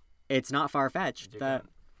 it's not far-fetched.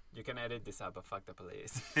 You can edit this out, but fuck the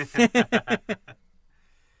police. Oh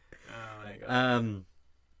my god.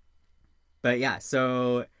 But yeah,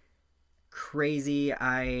 so crazy.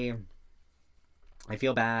 I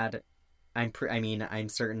feel bad. I'm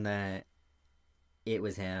certain that it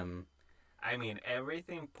was him. I mean,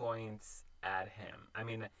 everything points at him. I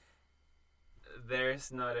mean,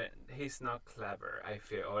 he's not clever, I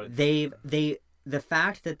feel. Or The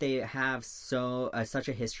fact that they have such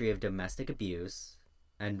a history of domestic abuse,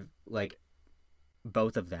 and like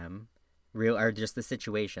both of them or just the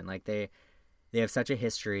situation, like they have such a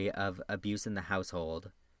history of abuse in the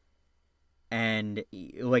household, and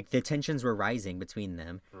like the tensions were rising between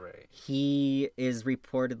them. Right. He is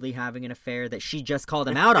reportedly having an affair that she just called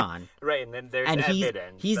him out on. Right, and then there's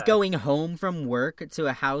evidence. He's going home from work to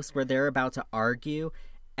a house where they're about to argue,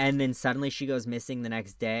 and then suddenly she goes missing the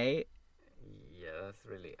next day. Yeah, that's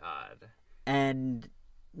really odd. And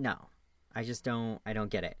no, I don't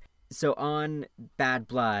get it. So on Bad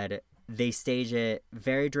Blood, they stage it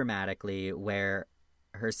very dramatically where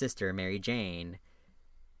her sister, Mary Jane,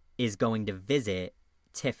 is going to visit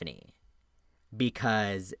Tiffany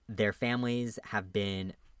because their families have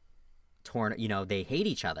been torn, they hate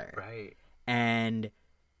each other. Right. And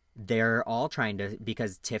they're all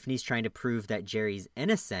because Tiffany's trying to prove that Jerry's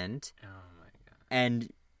innocent. Oh my god. And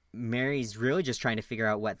Mary's really just trying to figure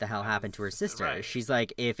out what the hell happened to her sister. Right. She's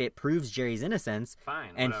like, if it proves Jerry's innocence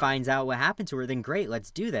and finds out what happened to her, then great,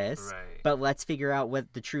 let's do this. Right. But let's figure out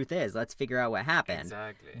what the truth is. Let's figure out what happened.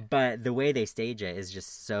 Exactly. But the way they stage it is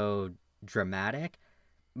just so dramatic.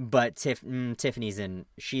 But Tiffany's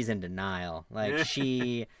she's in denial. Like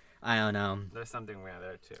I don't know. There's something weird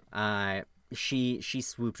there too. She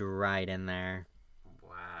swooped right in there.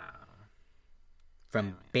 Wow.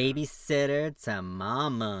 From babysitter to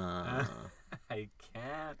mama. I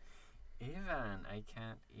can't even.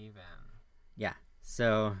 Yeah.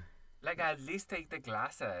 So. Like, at least take the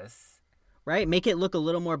glasses. Right? Make it look a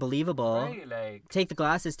little more believable. Right, like. Take the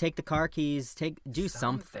glasses, take the car keys, do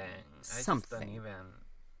something. Something. I just don't even.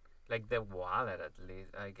 Like, the wallet, at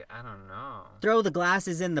least. Like, I don't know. Throw the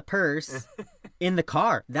glasses in the purse, in the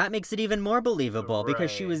car. That makes it even more believable because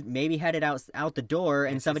she was maybe headed out the door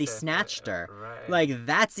and somebody snatched her. Right. Like,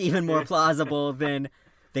 that's even more plausible than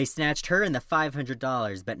they snatched her in the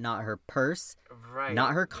 $500, but not her purse, right?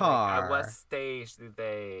 Not her car. Like, at what stage did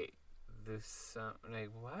they do something?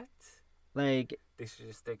 Like, what? Like, they should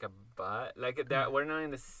just take a butt. Like, we're not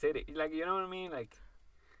in the city. Like, you know what I mean? Like,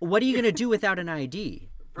 what are you going to do without an ID?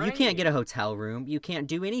 Right. You can't get a hotel room. You can't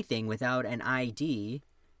do anything without an ID.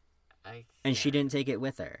 And she didn't take it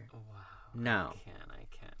with her. Wow. No. I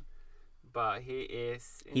can't. But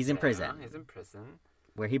he's in prison. He's in prison.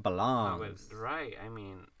 Where he belongs. Right. I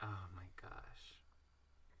mean, oh my gosh.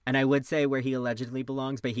 And I would say where he allegedly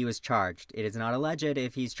belongs, but he was charged. It is not alleged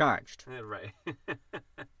if he's charged. Right.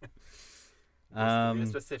 To be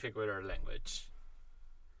specific with our language.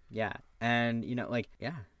 Yeah. And,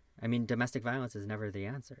 I mean, domestic violence is never the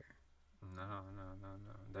answer. No.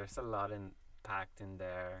 There's a lot packed in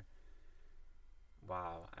there.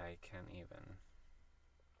 Wow, I can't even.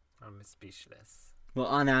 I'm speechless. Well,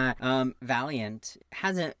 on that, Valiant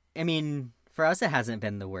for us, it hasn't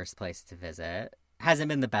been the worst place to visit. Hasn't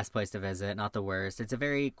been the best place to visit, not the worst. It's a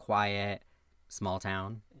very quiet, small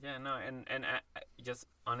town. Yeah, no, and I just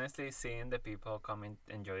honestly seeing the people come and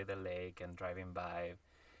enjoy the lake and driving by.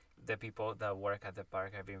 The people that work at the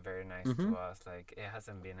park have been very nice to us. Like, it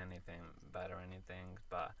hasn't been anything bad or anything,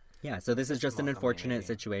 but... Yeah, so this is just an unfortunate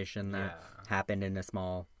situation that happened in a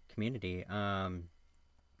small community,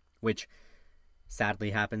 which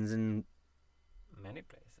sadly happens in... many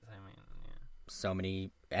places, I mean, yeah. So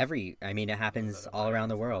many... it happens all around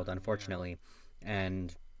the world, unfortunately. Yeah.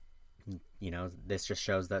 And, this just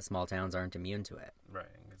shows that small towns aren't immune to it. Right,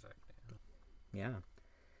 exactly. Yeah.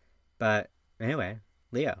 But, anyway,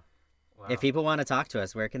 Leo... Wow. If people want to talk to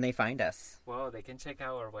us, where can they find us? Well, they can check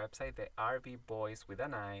out our website, the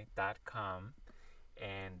rvboyswithani.com,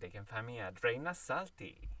 and they can find me at Reina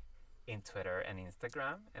Salty in Twitter and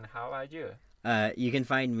Instagram. And how about you? You can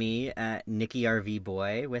find me at Nikki RV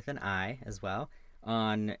Boy with an I as well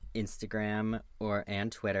on Instagram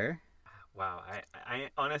and Twitter. Wow,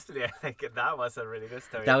 I honestly, I think that was a really good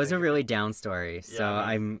story. That was a really down story, so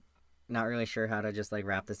I'm not really sure how to just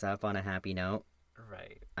wrap this up on a happy note.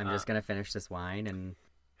 Right. I'm just gonna finish this wine and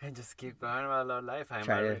just keep going about our life.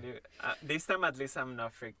 This time at least I'm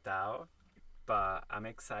not freaked out, but I'm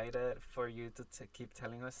excited for you to keep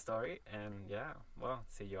telling a story. And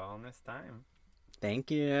see you all next time.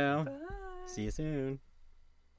 Thank you. Bye. See you soon.